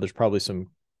doing it. So there's probably some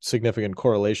significant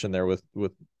correlation there with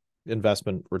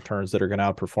investment returns that are going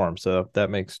to outperform. So that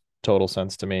makes total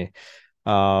sense to me.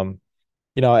 And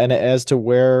as to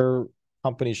where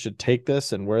companies should take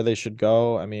this and where they should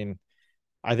go, I mean,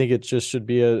 I think it just should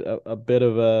be a bit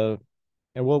of a,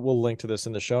 and we'll link to this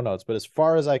in the show notes, but as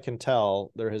far as I can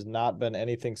tell, there has not been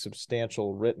anything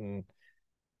substantial written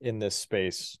in this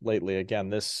space lately. Again,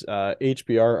 this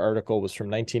HBR article was from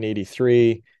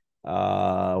 1983.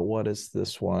 What is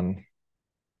this one?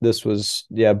 This was,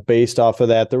 based off of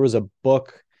that. There was a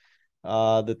book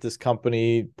that this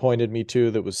company pointed me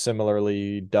to that was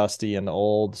similarly dusty and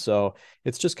old. So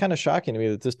it's just kind of shocking to me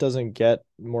that this doesn't get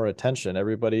more attention.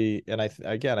 Everybody, and I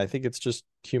think it's just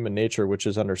human nature, which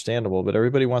is understandable, but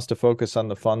everybody wants to focus on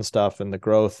the fun stuff and the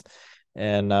growth.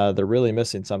 And they're really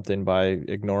missing something by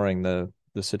ignoring the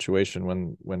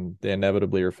situation when they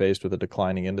inevitably are faced with a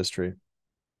declining industry.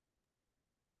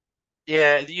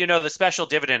 Yeah, the special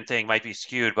dividend thing might be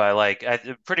skewed by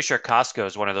I'm pretty sure Costco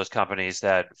is one of those companies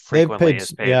that frequently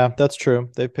is paid. Yeah, that's true.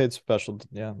 They've paid special.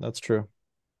 Yeah, that's true.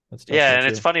 That's Yeah, definitely and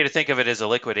it's true. funny to think of it as a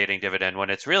liquidating dividend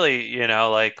when it's really,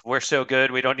 we're so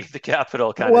good we don't need the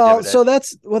capital kind of dividend.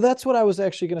 That's what I was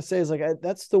actually going to say is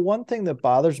that's the one thing that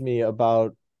bothers me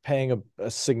about paying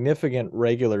a significant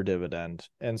regular dividend.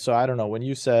 And so I don't know, when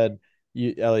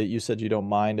Elliot, you said you don't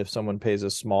mind if someone pays a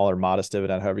small or modest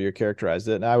dividend, however you characterized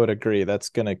it. And I would agree that's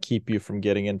going to keep you from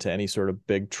getting into any sort of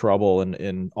big trouble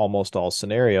in almost all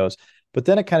scenarios. But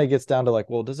then it kind of gets down to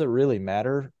well, does it really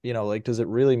matter? Does it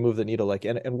really move the needle?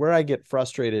 And where I get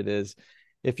frustrated is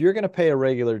if you're going to pay a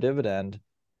regular dividend,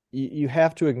 you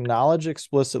have to acknowledge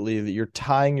explicitly that you're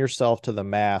tying yourself to the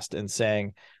mast and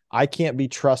saying, I can't be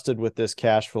trusted with this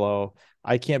cash flow.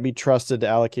 I can't be trusted to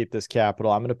allocate this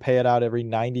capital. I'm going to pay it out every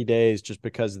 90 days just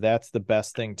because that's the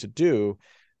best thing to do.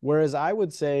 Whereas I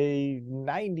would say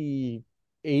 98%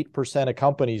 of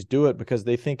companies do it because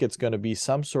they think it's going to be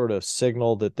some sort of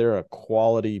signal that they're a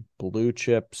quality, blue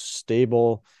chip,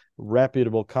 stable,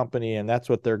 reputable company. And that's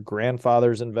what their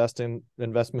grandfathers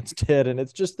investments did. And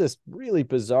it's just this really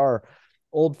bizarre,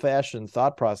 old fashioned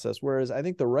thought process. Whereas I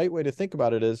think the right way to think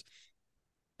about it is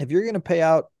if you're going to pay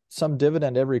out some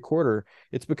dividend every quarter,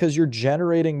 it's because you're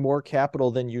generating more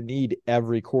capital than you need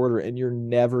every quarter, and you're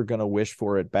never going to wish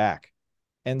for it back.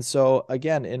 And so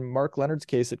again, in Mark Leonard's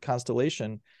case at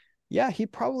Constellation, yeah, he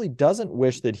probably doesn't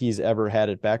wish that he's ever had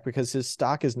it back because his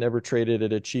stock has never traded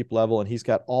at a cheap level and he's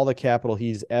got all the capital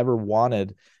he's ever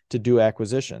wanted to do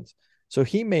acquisitions. So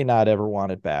he may not ever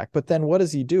want it back. But then what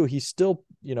does he do? He still,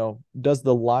 does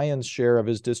the lion's share of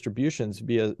his distributions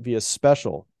via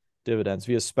special dividends,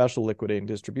 via special liquidating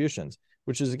distributions,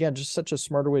 which is, again, just such a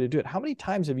smarter way to do it. How many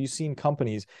times have you seen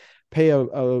companies pay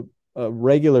a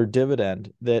regular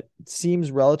dividend that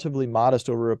seems relatively modest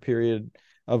over a period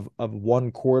of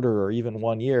 1 quarter or even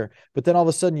 1 year, but then all of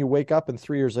a sudden you wake up and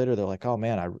 3 years later, they're like, oh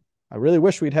man, I really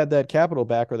wish we'd had that capital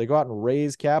back, or they go out and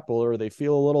raise capital, or they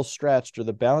feel a little stretched, or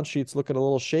the balance sheet's looking a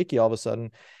little shaky all of a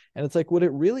sudden. And it's would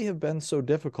it really have been so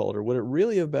difficult, or would it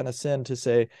really have been a sin to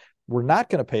say, we're not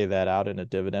going to pay that out in a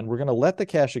dividend. We're going to let the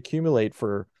cash accumulate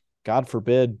for, God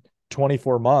forbid,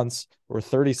 24 months or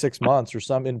 36 months or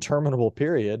some interminable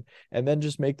period, and then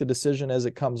just make the decision as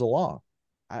it comes along.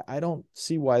 I don't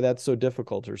see why that's so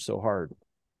difficult or so hard.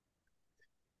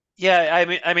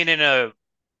 Yeah, I mean, in a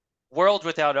world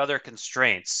without other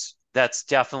constraints, that's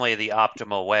definitely the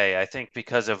optimal way. I think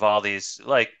because of all these,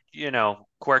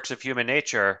 quirks of human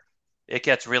nature, it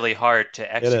gets really hard to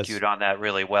It is. execute on that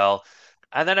really well.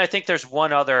 And then I think there's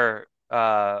one other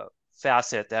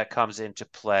facet that comes into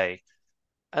play.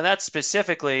 And that's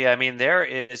specifically, I mean, there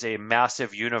is a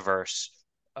massive universe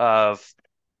of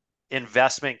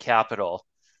investment capital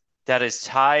that is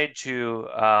tied to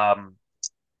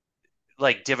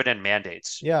like dividend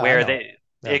mandates Yeah, I where know. they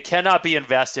Yeah. it cannot be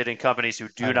invested in companies who I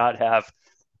do know. not have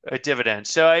a dividend.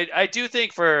 So I do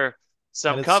think for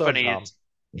some And it's so dumb. companies,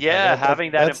 yeah,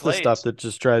 having that in That's the stuff place. that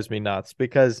just drives me nuts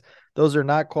because those are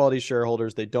not quality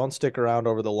shareholders. They don't stick around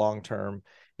over the long term.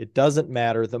 It doesn't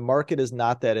matter. The market is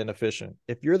not that inefficient.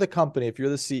 If you're the company, if you're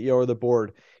the CEO or the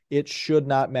board, it should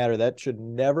not matter. That should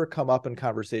never come up in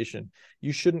conversation.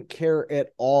 You shouldn't care at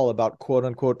all about quote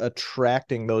unquote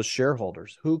attracting those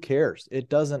shareholders. Who cares? It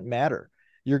doesn't matter.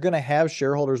 You're going to have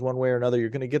shareholders one way or another. You're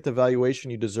going to get the valuation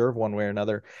you deserve one way or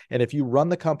another. And if you run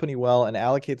the company well and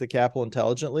allocate the capital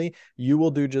intelligently, you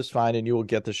will do just fine and you will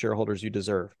get the shareholders you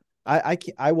deserve.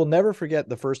 I will never forget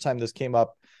the first time this came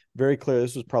up very clear.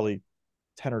 This was probably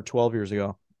 10 or 12 years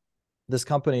ago. This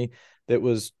company that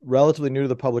was relatively new to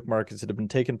the public markets, it had been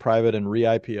taken private and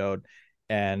re-IPO'd,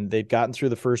 and they'd gotten through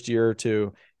the first year or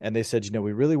two, and they said,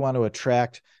 we really want to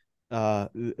attract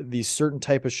these certain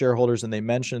type of shareholders. And they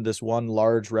mentioned this one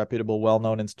large, reputable,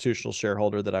 well-known institutional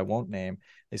shareholder that I won't name.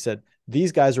 They said,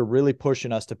 these guys are really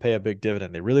pushing us to pay a big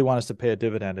dividend. They really want us to pay a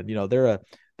dividend. And,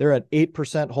 they're an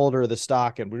 8% holder of the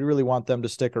stock and we really want them to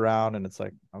stick around. And it's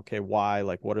like, okay, why?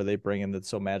 Like, what are they bringing that's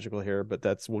so magical here? But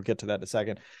we'll get to that in a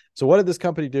second. So what did this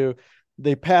company do?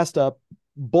 They passed up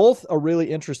both a really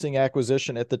interesting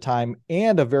acquisition at the time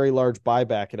and a very large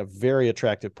buyback at a very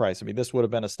attractive price. I mean, this would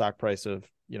have been a stock price of,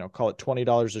 call it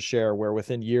 $20 a share, where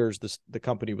within years, the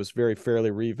company was very fairly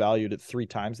revalued at 3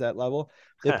 times that level.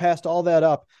 They passed all that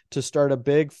up to start a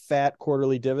big fat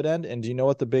quarterly dividend. And do you know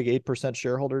what the big 8%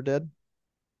 shareholder did?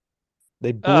 They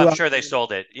Oh, blew I'm out, sure they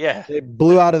sold it. Yeah. they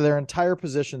blew out of their entire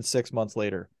position 6 months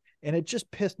later. And it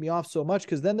just pissed me off so much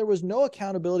because then there was no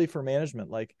accountability for management.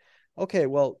 Like, okay,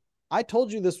 well, I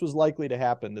told you this was likely to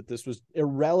happen, that this was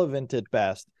irrelevant at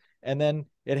best. And then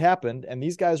it happened and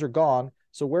these guys are gone.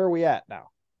 So where are we at now?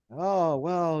 Oh,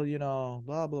 well,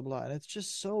 blah, blah, blah. And it's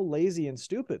just so lazy and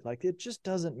stupid. Like, it just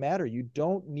doesn't matter. You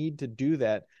don't need to do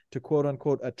that to quote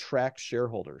unquote attract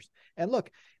shareholders. And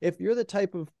look, if you're the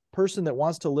type of person that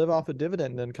wants to live off a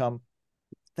dividend income,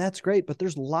 that's great. But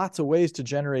there's lots of ways to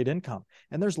generate income.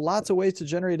 And there's lots of ways to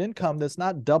generate income that's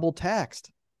not double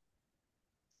taxed.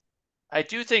 I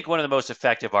do think one of the most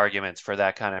effective arguments for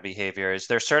that kind of behavior is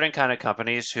there's certain kind of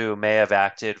companies who may have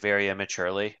acted very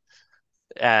immaturely.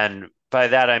 And by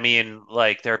that, I mean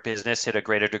like their business hit a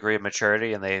greater degree of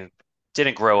maturity and they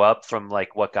didn't grow up from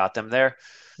like what got them there.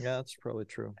 Yeah, that's probably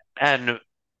true. And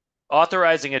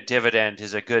authorizing a dividend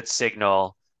is a good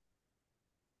signal.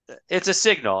 It's a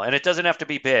signal, and it doesn't have to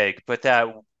be big, but that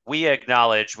we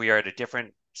acknowledge we are at a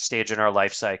different stage in our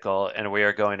life cycle and we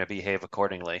are going to behave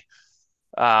accordingly.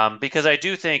 Because I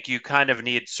do think you kind of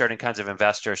need certain kinds of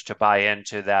investors to buy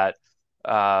into that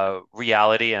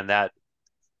reality and that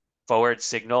forward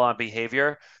signal on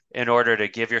behavior in order to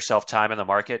give yourself time in the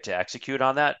market to execute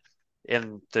on that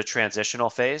in the transitional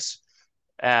phase.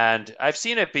 And I've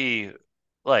seen it be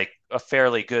like a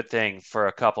fairly good thing for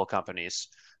a couple companies.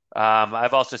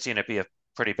 I've also seen it be a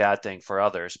pretty bad thing for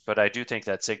others, but I do think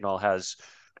that signal has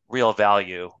real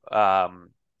value. And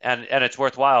it's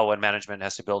worthwhile when management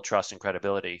has to build trust and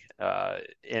credibility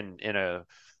in a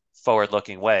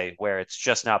forward-looking way where it's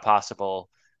just not possible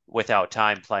without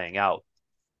time playing out.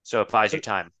 So it buys you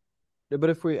time.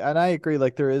 But and I agree,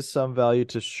 like there is some value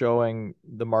to showing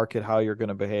the market how you're going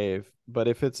to behave. But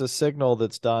if it's a signal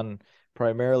that's done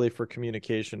primarily for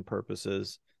communication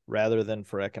purposes rather than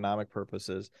for economic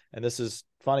purposes, and this is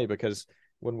funny because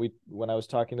when I was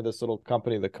talking to this little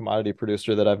company, the commodity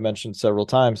producer that I've mentioned several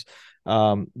times,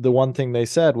 the one thing they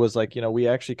said was like, we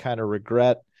actually kind of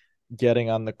regret getting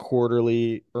on the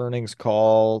quarterly earnings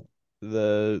call,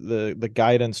 the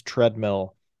guidance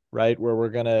treadmill, right? Where we're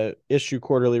going to issue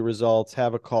quarterly results,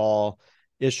 have a call,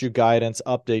 issue guidance,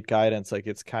 update guidance. Like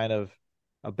it's kind of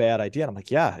a bad idea. And I'm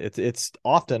like, yeah, it's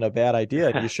often a bad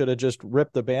idea. You should have just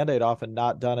ripped the Band-Aid off and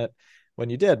not done it when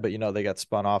you did. But, they got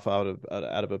spun off out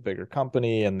of a bigger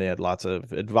company and they had lots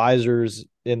of advisors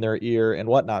in their ear and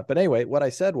whatnot. But anyway, what I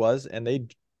said was, and they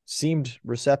seemed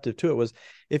receptive to it, was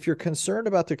if you're concerned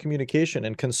about the communication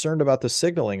and concerned about the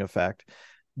signaling effect,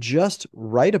 just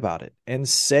write about it and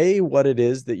say what it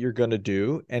is that you're going to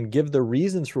do and give the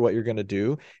reasons for what you're going to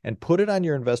do and put it on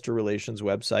your investor relations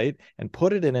website and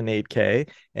put it in an 8K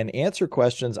and answer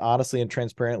questions honestly and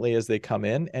transparently as they come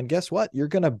in. And guess what? You're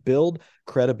going to build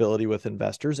credibility with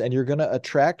investors and you're going to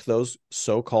attract those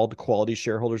so-called quality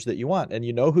shareholders that you want. And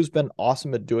you know who's been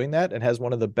awesome at doing that and has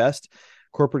one of the best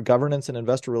corporate governance and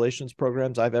investor relations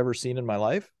programs I've ever seen in my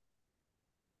life?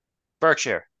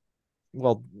 Berkshire.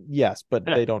 Well, yes, but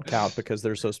they don't count because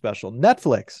they're so special.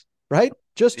 Netflix, right?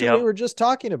 Just we were just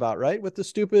talking about, right? With the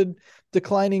stupid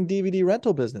declining DVD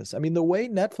rental business. I mean, the way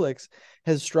Netflix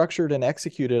has structured and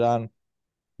executed on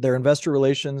their investor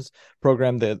relations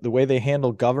program, the way they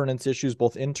handle governance issues,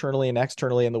 both internally and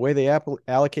externally, and the way they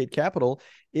allocate capital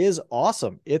is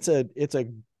awesome. It's a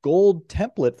gold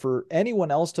template for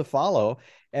anyone else to follow.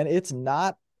 And it's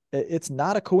not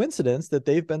a coincidence that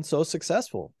they've been so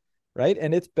successful. Right.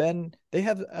 And they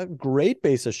have a great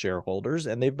base of shareholders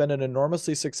and they've been an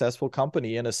enormously successful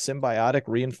company in a symbiotic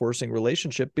reinforcing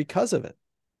relationship because of it.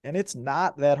 And it's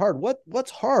not that hard.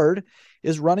 What's hard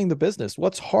is running the business.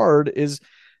 What's hard is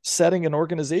setting an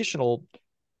organizational,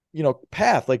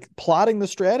 path, like plotting the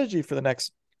strategy for the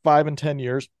next 5 and 10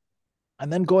 years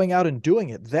and then going out and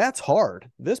doing it. That's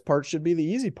hard. This part should be the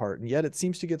easy part. And yet it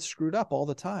seems to get screwed up all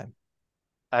the time.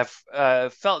 I've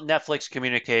felt Netflix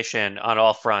communication on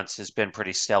all fronts has been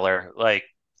pretty stellar. Like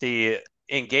the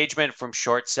engagement from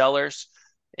short sellers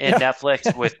in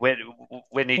Netflix with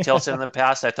Whitney Tilson in the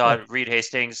past, I thought Reed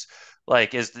Hastings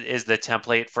is the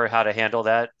template for how to handle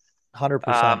that. 100%.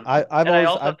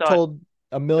 I've told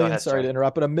a million, sorry to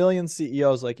interrupt, but a million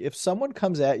CEOs, like if someone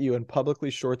comes at you and publicly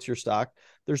shorts your stock,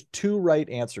 there's 2 right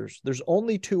answers. There's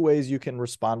only 2 ways you can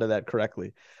respond to that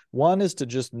correctly. One is to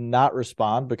just not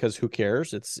respond because who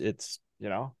cares? It's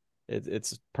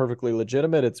perfectly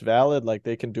legitimate. It's valid. Like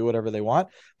they can do whatever they want.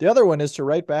 The other one is to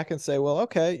write back and say, well,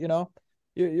 okay,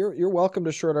 you're welcome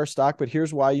to short our stock, but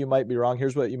here's why you might be wrong.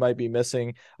 Here's what you might be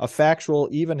missing. A factual,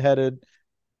 even-headed,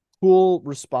 cool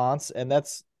response. And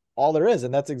that's all there is.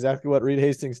 And that's exactly what Reed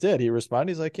Hastings did. He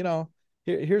responded. He's like,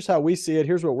 here's how we see it.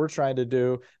 Here's what we're trying to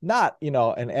do. Not,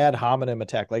 an ad hominem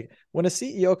attack. Like when a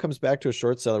CEO comes back to a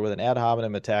short seller with an ad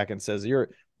hominem attack and says,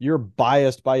 you're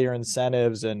biased by your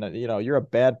incentives and, you're a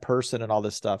bad person and all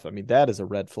this stuff. I mean, that is a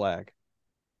red flag.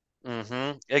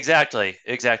 Mm-hmm.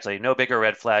 Exactly. No bigger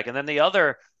red flag. And then the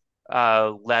other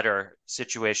letter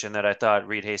situation that I thought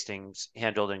Reed Hastings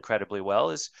handled incredibly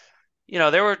well is,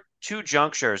 there were 2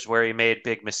 junctures where he made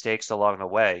big mistakes along the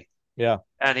way. Yeah.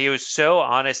 And he was so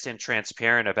honest and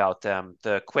transparent about them.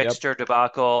 The Quickster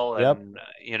debacle. And,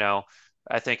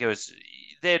 I think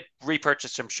they had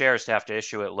repurchased some shares to have to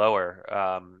issue it lower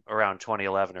around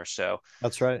 2011 or so.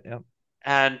 That's right. Yeah.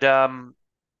 And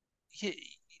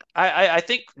I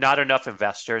think not enough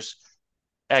investors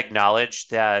acknowledge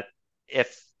that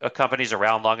if a company's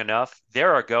around long enough,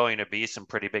 there are going to be some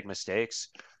pretty big mistakes.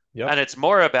 Yep. And it's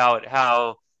more about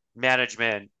how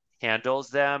management handles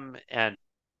them and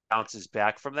bounces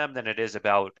back from them than it is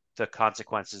about the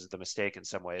consequences of the mistake in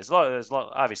some way.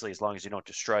 Obviously, as long as you don't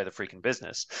destroy the freaking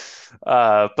business.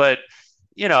 But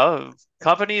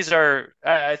companies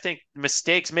I think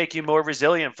mistakes make you more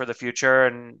resilient for the future.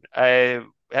 And I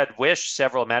had wished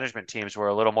several management teams were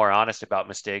a little more honest about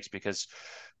mistakes because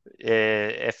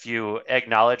if you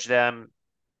acknowledge them,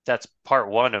 that's part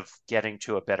 1 of getting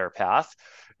to a better path.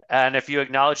 And if you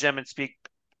acknowledge them and speak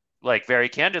very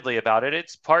candidly about it,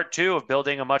 it's part 2 of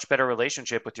building a much better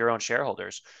relationship with your own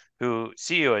shareholders who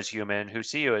see you as human, who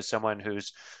see you as someone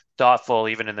who's thoughtful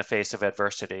even in the face of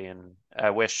adversity. And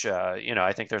I wish,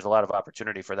 I think there's a lot of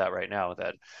opportunity for that right now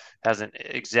that hasn't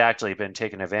exactly been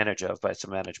taken advantage of by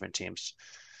some management teams.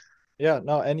 Yeah,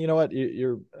 no, and you know what,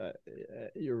 you're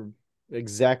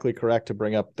exactly correct to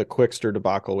bring up the Quickster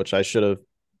debacle, which I should have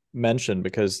mentioned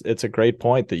because it's a great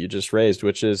point that you just raised,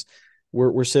 which is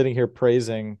we're sitting here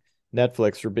praising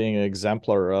Netflix for being an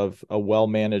exemplar of a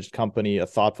well-managed company, a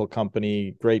thoughtful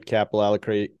company, great capital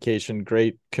allocation,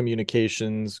 great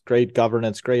communications, great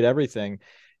governance, great everything.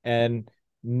 And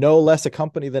no less a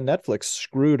company than Netflix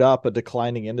screwed up a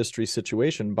declining industry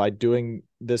situation by doing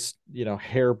this,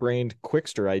 harebrained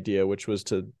Quickster idea, which was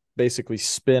to basically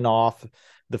spin off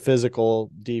the physical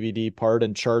DVD part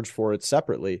and charge for it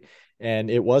separately.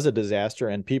 And it was a disaster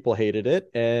and people hated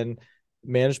it. And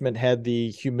management had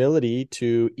the humility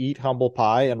to eat humble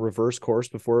pie and reverse course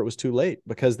before it was too late,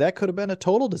 because that could have been a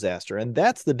total disaster. And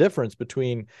that's the difference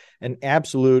between an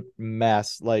absolute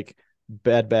mess like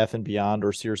Bed Bath & Beyond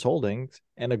or Sears Holdings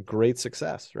and a great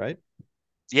success, right?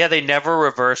 Yeah, they never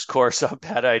reverse course on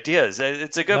bad ideas.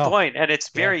 It's a good point. And it's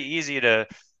very easy to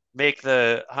make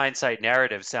the hindsight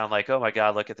narrative sound like, oh my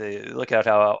God, look at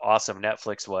how awesome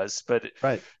Netflix was. But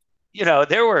Right.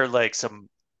 there were like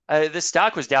the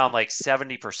stock was down like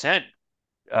 70%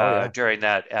 Oh yeah, during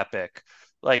that epic.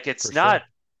 Like for it's not sure.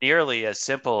 nearly as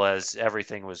simple as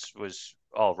everything was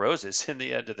all roses in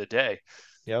the end of the day.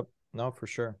 Yep. No, for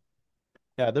sure.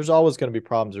 Yeah, there's always going to be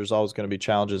problems. There's always going to be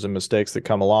challenges and mistakes that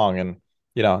come along. And,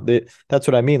 that's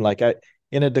what I mean. Like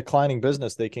in a declining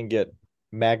business, they can get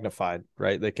magnified,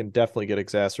 right? They can definitely get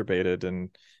exacerbated and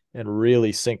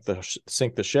really sink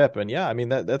the ship. And yeah, I mean,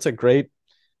 that's a great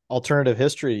alternative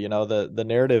history. The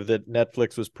narrative that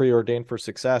Netflix was preordained for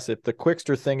success. If the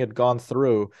Quickster thing had gone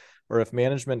through, or if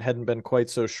management hadn't been quite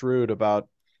so shrewd about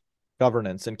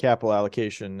governance and capital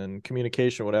allocation and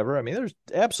communication, whatever. I mean, there's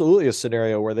absolutely a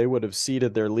scenario where they would have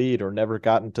ceded their lead or never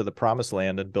gotten to the promised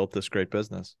land and built this great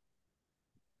business.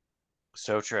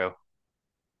 So true.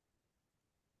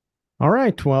 All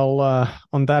right. Well,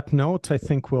 on that note, I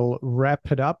think we'll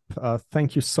wrap it up.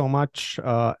 Thank you so much,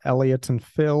 Elliot and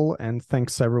Phil, and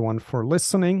thanks everyone for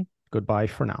listening. Goodbye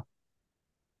for now.